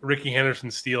 Ricky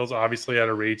Henderson steals obviously out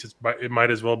of reach. It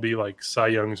might as well be like Cy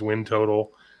Young's win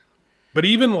total. But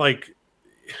even like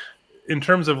in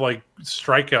terms of like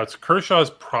strikeouts,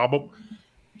 Kershaw's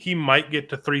he might get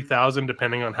to 3,000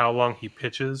 depending on how long he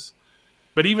pitches.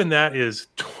 But even that is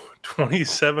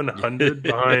 2,700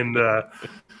 behind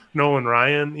Nolan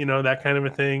Ryan, that kind of a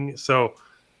thing. So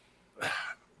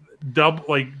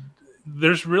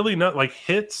there's really not like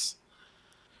hits,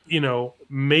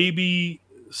 maybe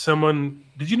someone.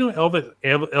 Did you know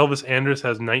Elvis Andrus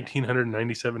has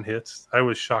 1,997 hits? I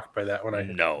was shocked by that when I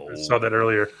saw that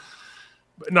earlier.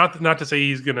 Not to say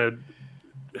he's going to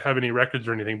have any records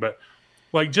or anything, but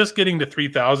like just getting to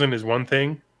 3,000 is one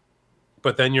thing,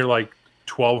 but then you're like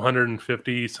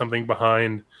 1,250 something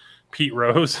behind Pete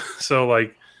Rose. So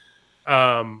like,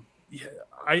 I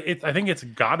think it's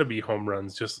got to be home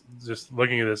runs. Just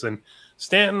looking at this, and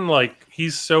Stanton, like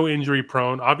he's so injury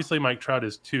prone. Obviously, Mike Trout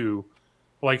is too.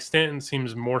 Like Stanton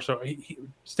seems more so.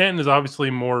 Stanton is obviously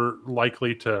more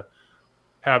likely to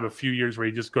have a few years where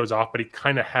he just goes off, but he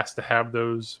kind of has to have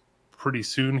those pretty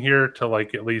soon here to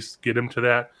like at least get him to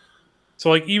that. So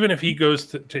like even if he goes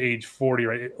to age 40,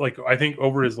 right? Like I think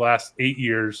over his last 8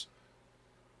 years,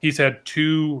 he's had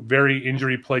 2 very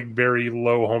injury plagued, very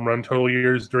low home run total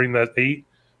years during that 8,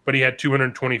 but he had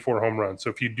 224 home runs. So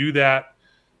if you do that,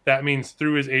 that means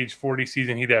through his age 40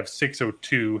 season, he'd have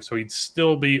 602. So he'd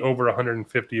still be over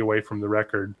 150 away from the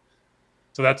record.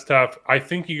 So that's tough. I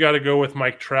think you got to go with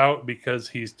Mike Trout because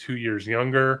he's 2 years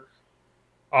younger.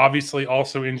 Obviously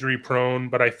also injury prone,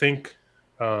 but I think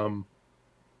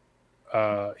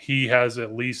he has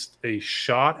at least a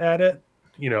shot at it.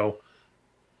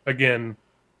 Again,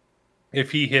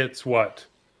 if he hits like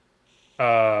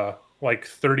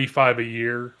 35 a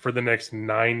year for the next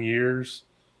 9 years,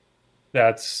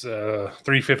 that's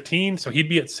 315. So he'd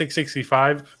be at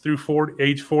 665 through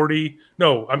age 40.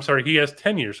 No, I'm sorry. He has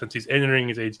 10 years since he's entering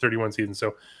his age 31 season.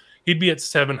 So he'd be at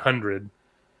 700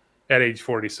 at age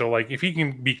 40. So like if he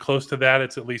can be close to that,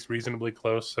 it's at least reasonably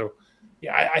close. So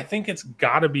yeah, I think it's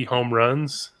got to be home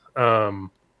runs. I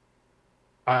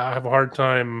have a hard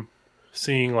time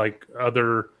seeing like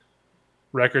other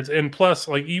records. And plus,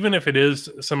 like even if it is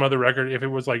some other record, if it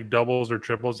was like doubles or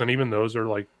triples, and even those are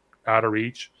like out of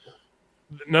reach,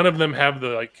 none of them have the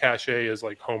like cachet as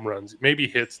like home runs. Maybe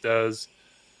hits does.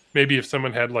 Maybe if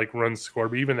someone had like runs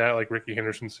scored, but even that, like Ricky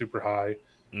Henderson's super high.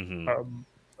 Mm-hmm.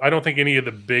 I don't think any of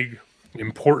the big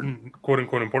important, quote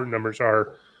unquote, important numbers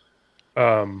are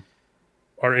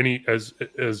any as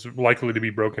likely to be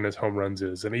broken as home runs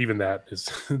is, and even that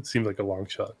seems like a long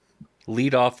shot.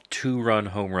 Lead off 2-run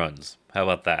home runs. How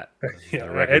about that?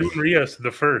 Yeah, Edwin Rios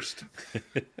the first.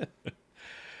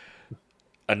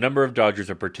 A number of Dodgers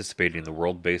are participating in the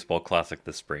World Baseball Classic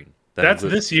this spring. That's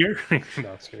this year?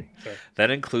 No, sorry. That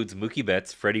includes Mookie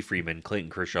Betts, Freddie Freeman, Clayton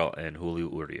Kershaw, and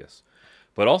Julio Urias.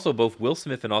 But also both Will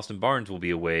Smith and Austin Barnes will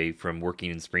be away from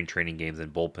working in spring training games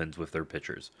and bullpens with their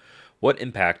pitchers. What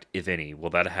impact, if any, will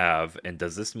that have, and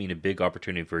does this mean a big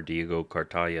opportunity for Diego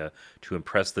Cartaya to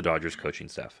impress the Dodgers coaching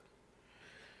staff?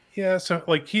 Yeah, so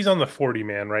like he's on the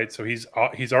 40-man, right? So he's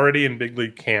already in big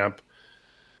league camp.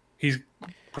 He's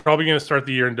probably going to start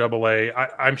the year in Double-A.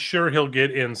 I'm sure he'll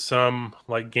get in some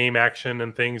like game action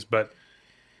and things, but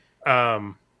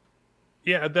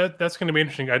yeah, that's going to be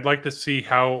interesting. I'd like to see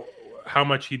how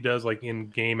much he does like in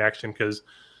game action, because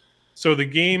so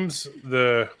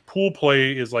the pool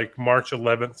play is like March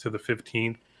 11th to the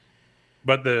 15th,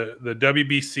 but the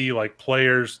WBC like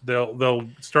players they'll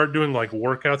start doing like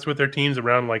workouts with their teams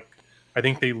around like I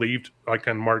think they leave like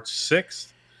on March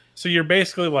 6th. So you're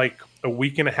basically like a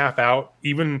week and a half out,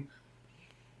 even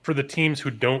for the teams who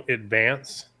don't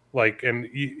advance. Like, and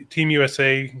Team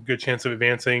USA, good chance of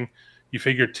advancing. You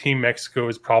figure Team Mexico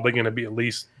is probably going to be at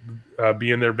least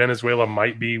be in there. Venezuela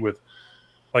might be with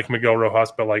like Miguel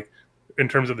Rojas, but like in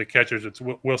terms of the catchers, it's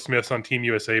Will Smith's on Team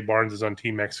USA, Barnes is on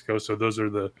Team Mexico. So those are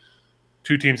the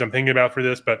two teams I'm thinking about for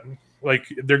this. But like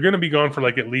they're going to be gone for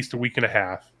like at least a week and a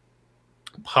half,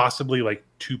 possibly like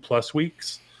 2+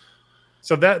 weeks.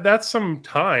 So that's some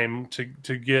time to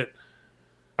get.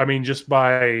 I mean, just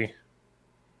by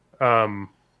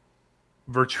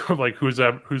virtue of like who's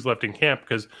left in camp,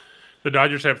 because The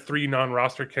Dodgers have 3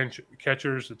 non-roster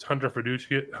catchers. It's Hunter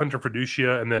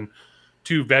Fiducia, and then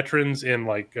 2 veterans in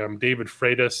David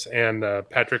Freitas and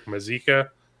Patrick Mazeika.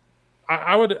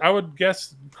 I would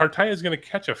guess Cartaya is going to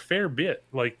catch a fair bit.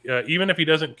 Even if he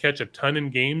doesn't catch a ton in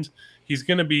games, he's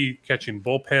going to be catching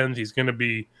bullpens. He's going to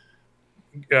be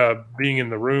being in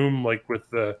the room with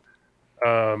the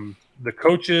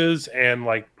coaches and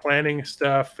planning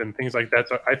stuff and things like that.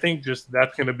 So I think just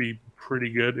that's going to be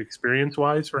pretty good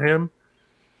experience-wise for him.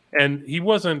 And he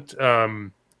wasn't a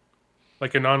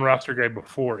non-roster guy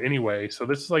before anyway. So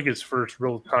this is his first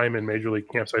real time in Major League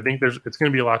camp. So I think it's going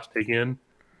to be a lot to take in.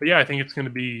 But yeah, I think it's going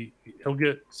to be – he'll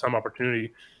get some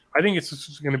opportunity. I think it's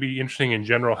just going to be interesting in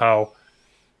general how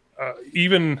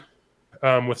even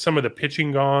with some of the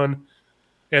pitching gone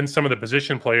and some of the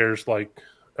position players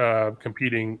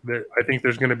competing, I think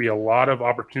there's going to be a lot of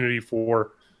opportunity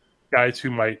for guys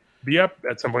who might be up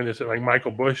at some point.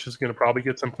 Michael Busch is going to probably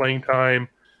get some playing time.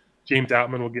 James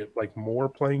Outman will get more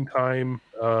playing time,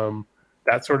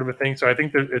 that sort of a thing. So I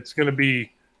think that it's going to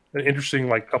be an interesting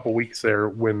couple weeks there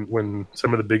when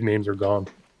some of the big names are gone.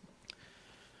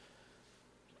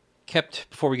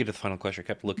 Before we get to the final question, I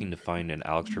kept looking to find an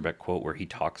Alex Trebek quote where he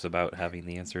talks about having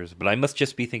the answers, but I must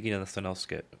just be thinking of the SNL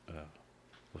skit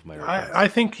with my reference. I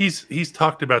think he's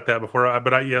talked about that before, I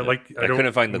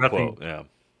couldn't find the quote. Yeah,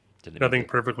 nothing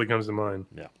perfectly comes to mind.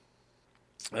 Yeah.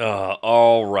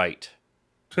 All right.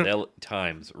 LA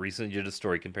Times recently did a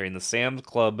story comparing the Sam's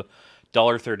Club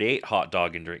 $1.38 hot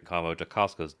dog and drink combo to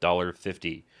Costco's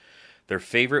 $1.50. Their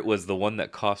favorite was the one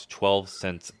that cost 12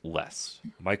 cents less.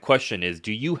 My question is,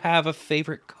 do you have a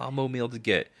favorite combo meal to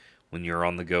get when you're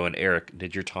on the go? And Eric,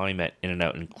 did your time at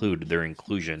In-N-Out include their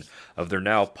inclusion of their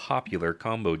now popular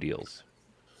combo deals?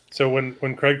 So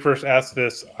when Craig first asked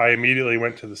this, I immediately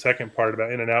went to the second part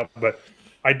about In-N-Out, but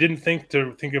I didn't think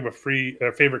of a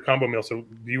favorite combo meal. So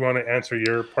do you want to answer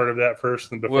your part of that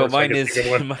first? Well, mine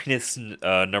is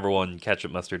number one,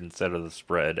 ketchup mustard instead of the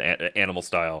spread, animal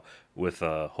style with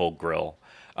a whole grill.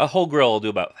 A whole grill I'll do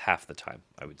about half the time,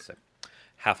 I would say.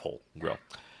 Half whole grill.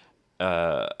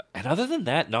 And other than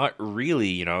that, not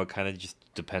really. It kind of just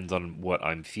depends on what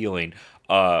I'm feeling.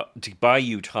 To buy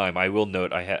you time, I will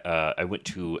note I went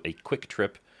to a Quick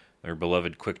Trip, our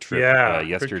beloved Quick Trip,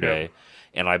 yesterday.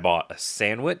 And I bought a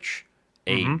sandwich,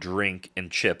 a drink, and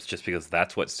chips just because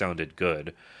that's what sounded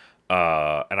good.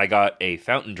 And I got a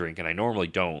fountain drink, and I normally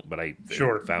don't, but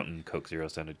fountain Coke Zero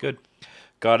sounded good.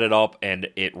 Got it up, and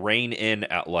it reined in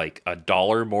at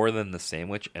 $1 more than the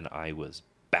sandwich, and I was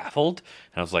baffled.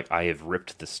 And I was like, I have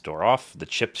ripped this store off. The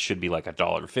chips should be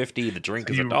 $1.50. The drink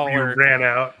is $1. You ran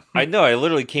out. I know. I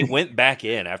literally went back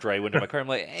in after I went to my car. I'm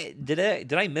like, hey, did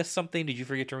I miss something? Did you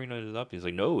forget to ring it up? He's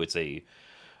like, no, it's a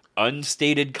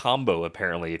unstated combo,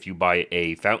 apparently, if you buy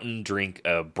a fountain drink,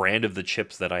 a brand of the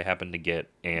chips that I happen to get,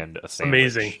 and a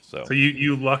sandwich. Amazing. So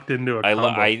you lucked into a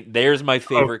combo. There's my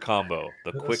favorite combo.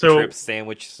 The Quick Trip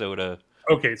sandwich soda.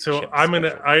 Okay, so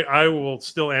I will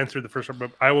still answer the first one,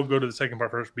 but I will go to the second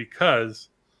part first because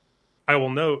I will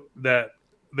note that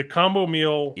the combo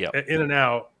meal at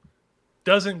In-N-Out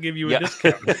doesn't give you a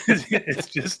discount.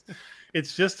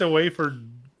 It's just a way for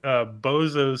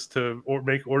bozos to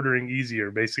make ordering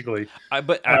easier, basically.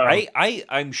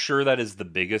 I'm sure that is the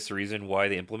biggest reason why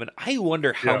they implement. I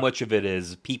wonder how much of it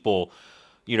is people,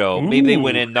 maybe they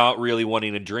went in not really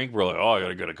wanting a drink. We're like, oh, I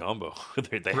gotta get a combo.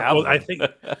 they have. Well, I think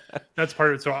that's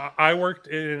part of it. So I worked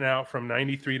In-N-Out from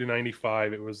 '93 to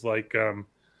 '95. It was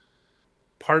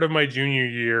part of my junior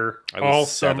year. I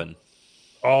was 7.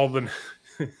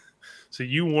 So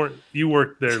you worked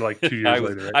there 2 years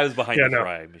later, right? I was behind the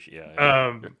fry machine.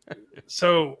 Yeah.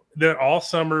 So then all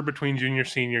summer between junior,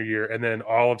 senior year, and then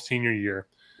all of senior year,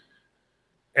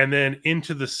 and then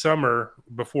into the summer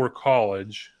before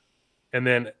college, and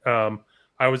then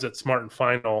I was at Smart and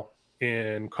Final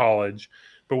in college.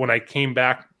 But when I came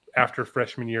back after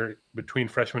freshman year, between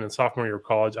freshman and sophomore year of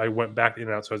college, I went back to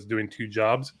In-N-Out, so I was doing 2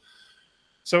 jobs.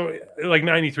 So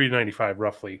 93 to 95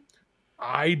 roughly.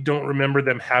 I don't remember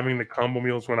them having the combo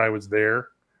meals when I was there,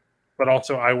 but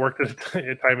also I worked at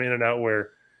a time In-N-Out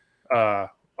where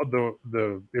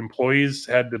the employees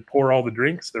had to pour all the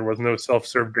drinks. There was no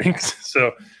self-serve drinks,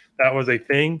 so that was a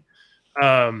thing.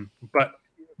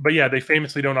 But yeah, they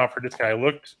famously don't offer discount. I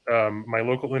looked. My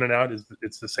local In-N-Out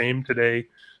it's the same today.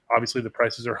 Obviously, the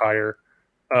prices are higher,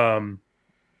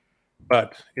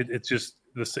 but it's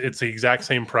the exact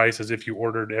same price as if you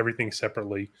ordered everything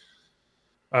separately.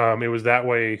 It was that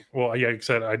way. Well, yeah, like I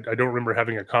said, I don't remember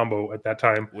having a combo at that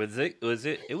time. Was it?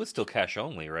 It was still cash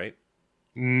only, right?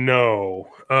 No.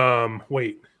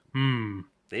 Wait.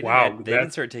 They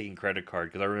didn't start taking credit card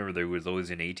because I remember there was always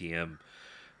an ATM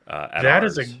At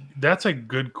That's a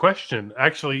good question.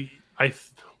 Actually,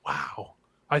 wow.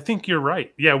 I think you're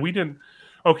right. Yeah, we didn't.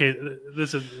 Okay,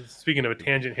 this is speaking of a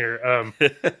tangent here.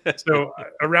 So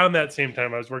around that same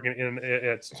time, I was working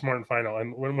at Smart and Final,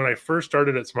 and when I first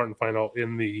started at Smart and Final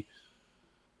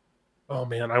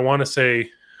I want to say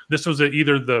this was at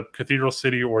either the Cathedral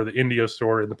City or the Indio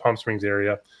store in the Palm Springs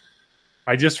area.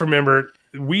 I just remember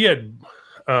we had,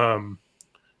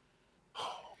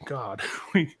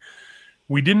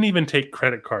 we didn't even take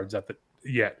credit cards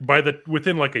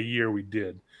within like a year we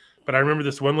did. But I remember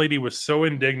this one lady was so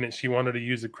indignant she wanted to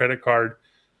use a credit card,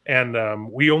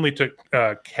 and we only took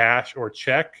cash or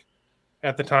check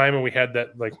at the time, and we had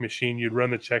that like machine you'd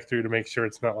run the check through to make sure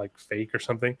it's not like fake or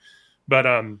something. But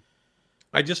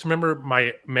I just remember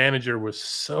my manager was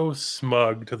so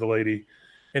smug to the lady,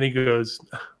 and he goes,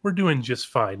 "We're doing just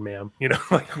fine, ma'am."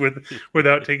 Like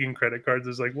without taking credit cards.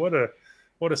 It's like what a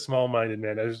small-minded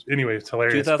man. Anyway, it's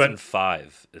hilarious.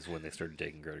 2005 is when they started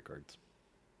taking credit cards.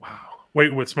 Wow.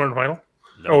 Wait, with Smart and Final?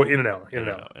 No. Oh, In-N-Out.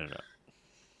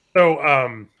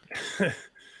 So,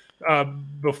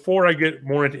 before I get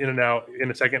more into In-N-Out in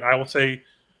a second, I will say,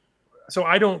 so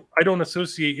I don't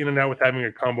associate In-N-Out with having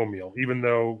a combo meal, even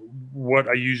though what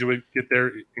I usually get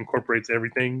there incorporates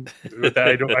everything. With that,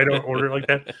 I don't order it like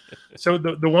that. So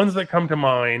the ones that come to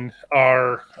mind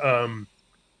are,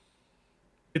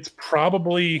 it's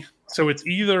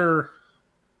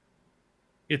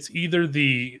either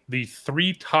the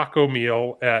 3 taco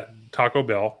meal at Taco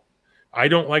Bell. I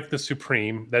don't like the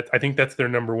Supreme. I think that's their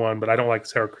number one, but I don't like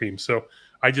sour cream. So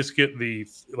I just get the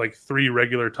 3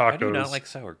 regular tacos. I do not like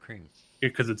sour cream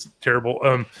because it's terrible.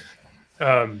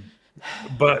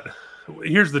 But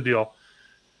here's the deal: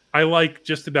 I like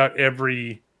just about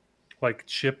every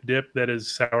chip dip that is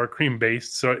sour cream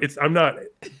based. So I'm not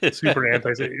super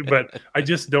anti, but I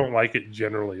just don't like it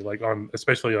generally,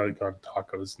 especially on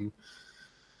tacos.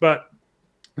 But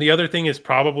the other thing is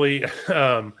probably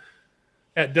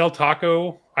at Del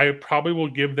Taco, I probably will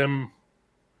give them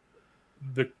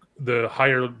the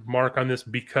higher mark on this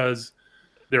because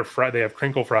they have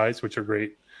crinkle fries, which are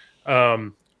great.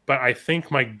 But I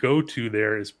think my go-to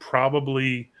there is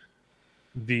probably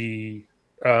the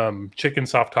chicken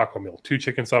soft taco meal. 2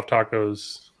 chicken soft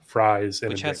tacos, fries,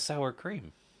 and which has sour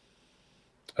cream.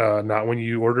 Not when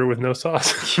you order with no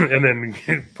sauce and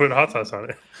then put hot sauce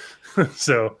on it.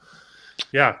 So,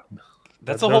 yeah.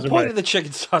 That's the whole point of the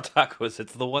chicken soft tacos.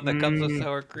 It's the one that comes with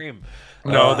sour cream.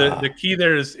 No, the key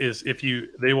there is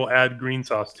they will add green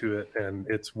sauce to it, and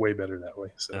it's way better that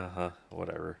way. So,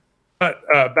 whatever. But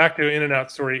back to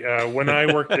In-N-Out story. When I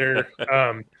worked there,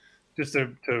 just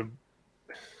to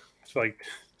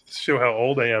show how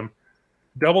old I am,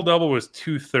 double was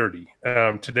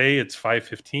 $2.30. Today it's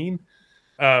 $5.15.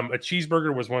 A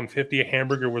cheeseburger was $1.50. A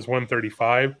hamburger was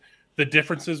 $1.35. The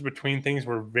differences between things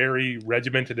were very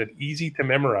regimented and easy to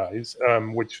memorize,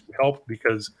 which helped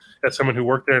because as someone who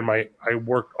worked there, I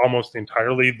worked almost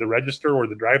entirely the register or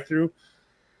the drive-through.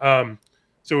 So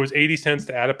it was 80 cents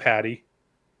to add a patty,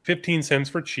 15 cents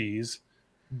for cheese.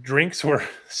 Drinks were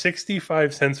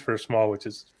 65 cents for a small, which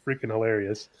is freaking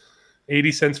hilarious.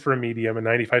 80 cents for a medium and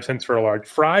 95 cents for a large.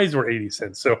 Fries were 80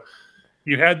 cents. So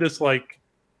you had this you're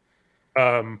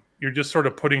just sort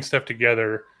of putting stuff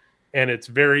together, and it's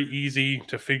very easy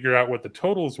to figure out what the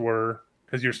totals were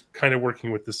because you're kind of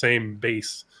working with the same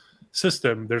base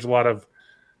system. There's a lot of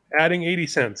adding 80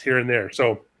 cents here and there.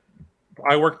 So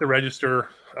I worked the register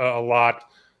a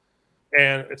lot,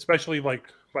 and especially by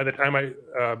the time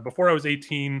before I was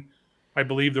 18, I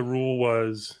believe the rule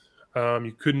was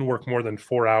you couldn't work more than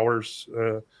 4 hours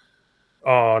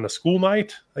on a school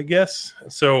night, I guess.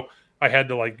 So I had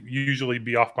to usually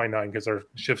be off by 9 because our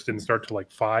shifts didn't start till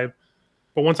 5.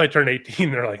 But once I turned 18,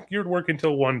 they're like, "You're working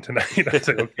till 1 tonight." I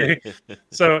said, "Okay."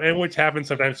 So, and which happens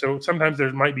sometimes. So sometimes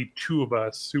there might be 2 of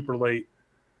us super late.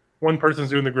 One person's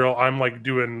doing the grill. I'm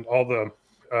doing all the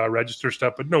register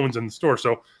stuff, but no one's in the store.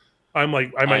 So I'm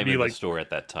I might be in the store at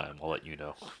that time. I'll let you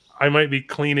know. I might be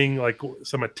cleaning a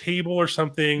table or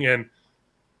something,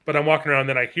 but I'm walking around.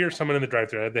 Then I hear someone in the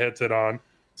drive-thru. I had the headset on,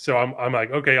 so I'm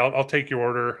like, "Okay, I'll take your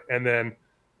order." And then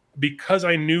because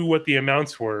I knew what the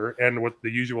amounts were and what the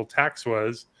usual tax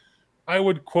was, I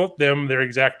would quote them their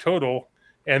exact total.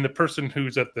 And the person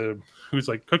who's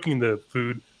cooking the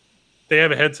food, they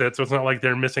have a headset, so it's not like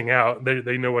they're missing out.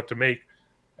 They know what to make.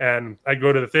 And I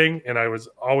go to the thing, and I was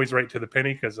always right to the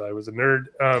penny because I was a nerd.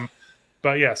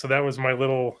 But yeah, so that was my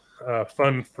little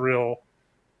fun thrill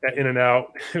at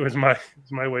In-N-Out. It was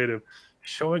my way to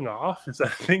showing off. Is that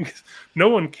a thing? No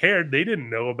one cared. They didn't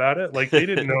know about it. They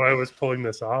didn't know I was pulling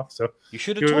this off. So you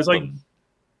should have told them.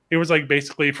 It was like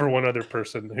basically for one other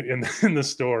person in the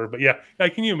store. But yeah,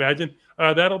 can you imagine?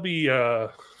 That'll be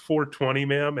 $4.20,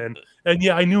 ma'am. And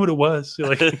yeah, I knew what it was. So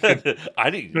like, I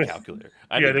didn't even calculate.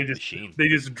 They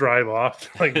just drive off.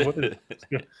 Like, what is,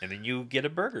 and then you get a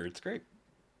burger. It's great.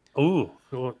 Oh,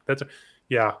 well,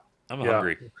 I'm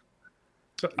hungry.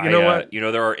 So, you know what?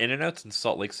 There are In-N-Outs in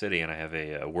Salt Lake City, and I have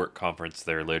a work conference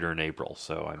there later in April.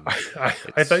 So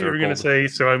I thought you were going to say,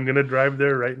 so I'm going to drive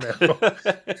there right now.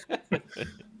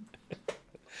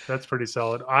 That's pretty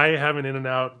solid. I have an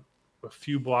In-N-Out a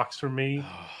few blocks from me,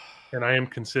 and I am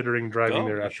considering driving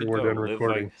there after we're done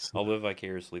recording. I'll live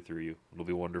vicariously through you. It'll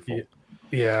be wonderful.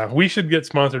 Yeah, we should get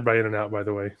sponsored by In-N-Out, by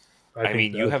the way. I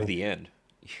mean, you have the end.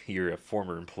 You're a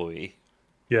former employee.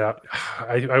 Yeah,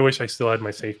 I wish I still had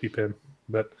my safety pin,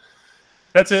 but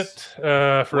that's it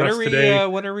for us today.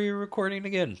 When are we recording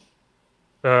again?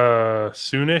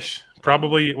 Soonish.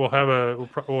 Probably we'll have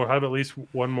at least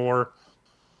one more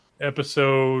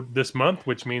episode this month,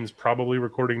 which means probably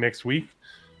recording next week.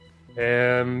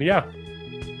 And yeah,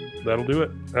 that'll do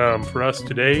it for us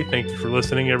today. Thank you for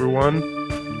listening, everyone.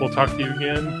 We'll talk to you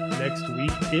again next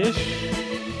week-ish.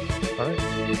 Bye.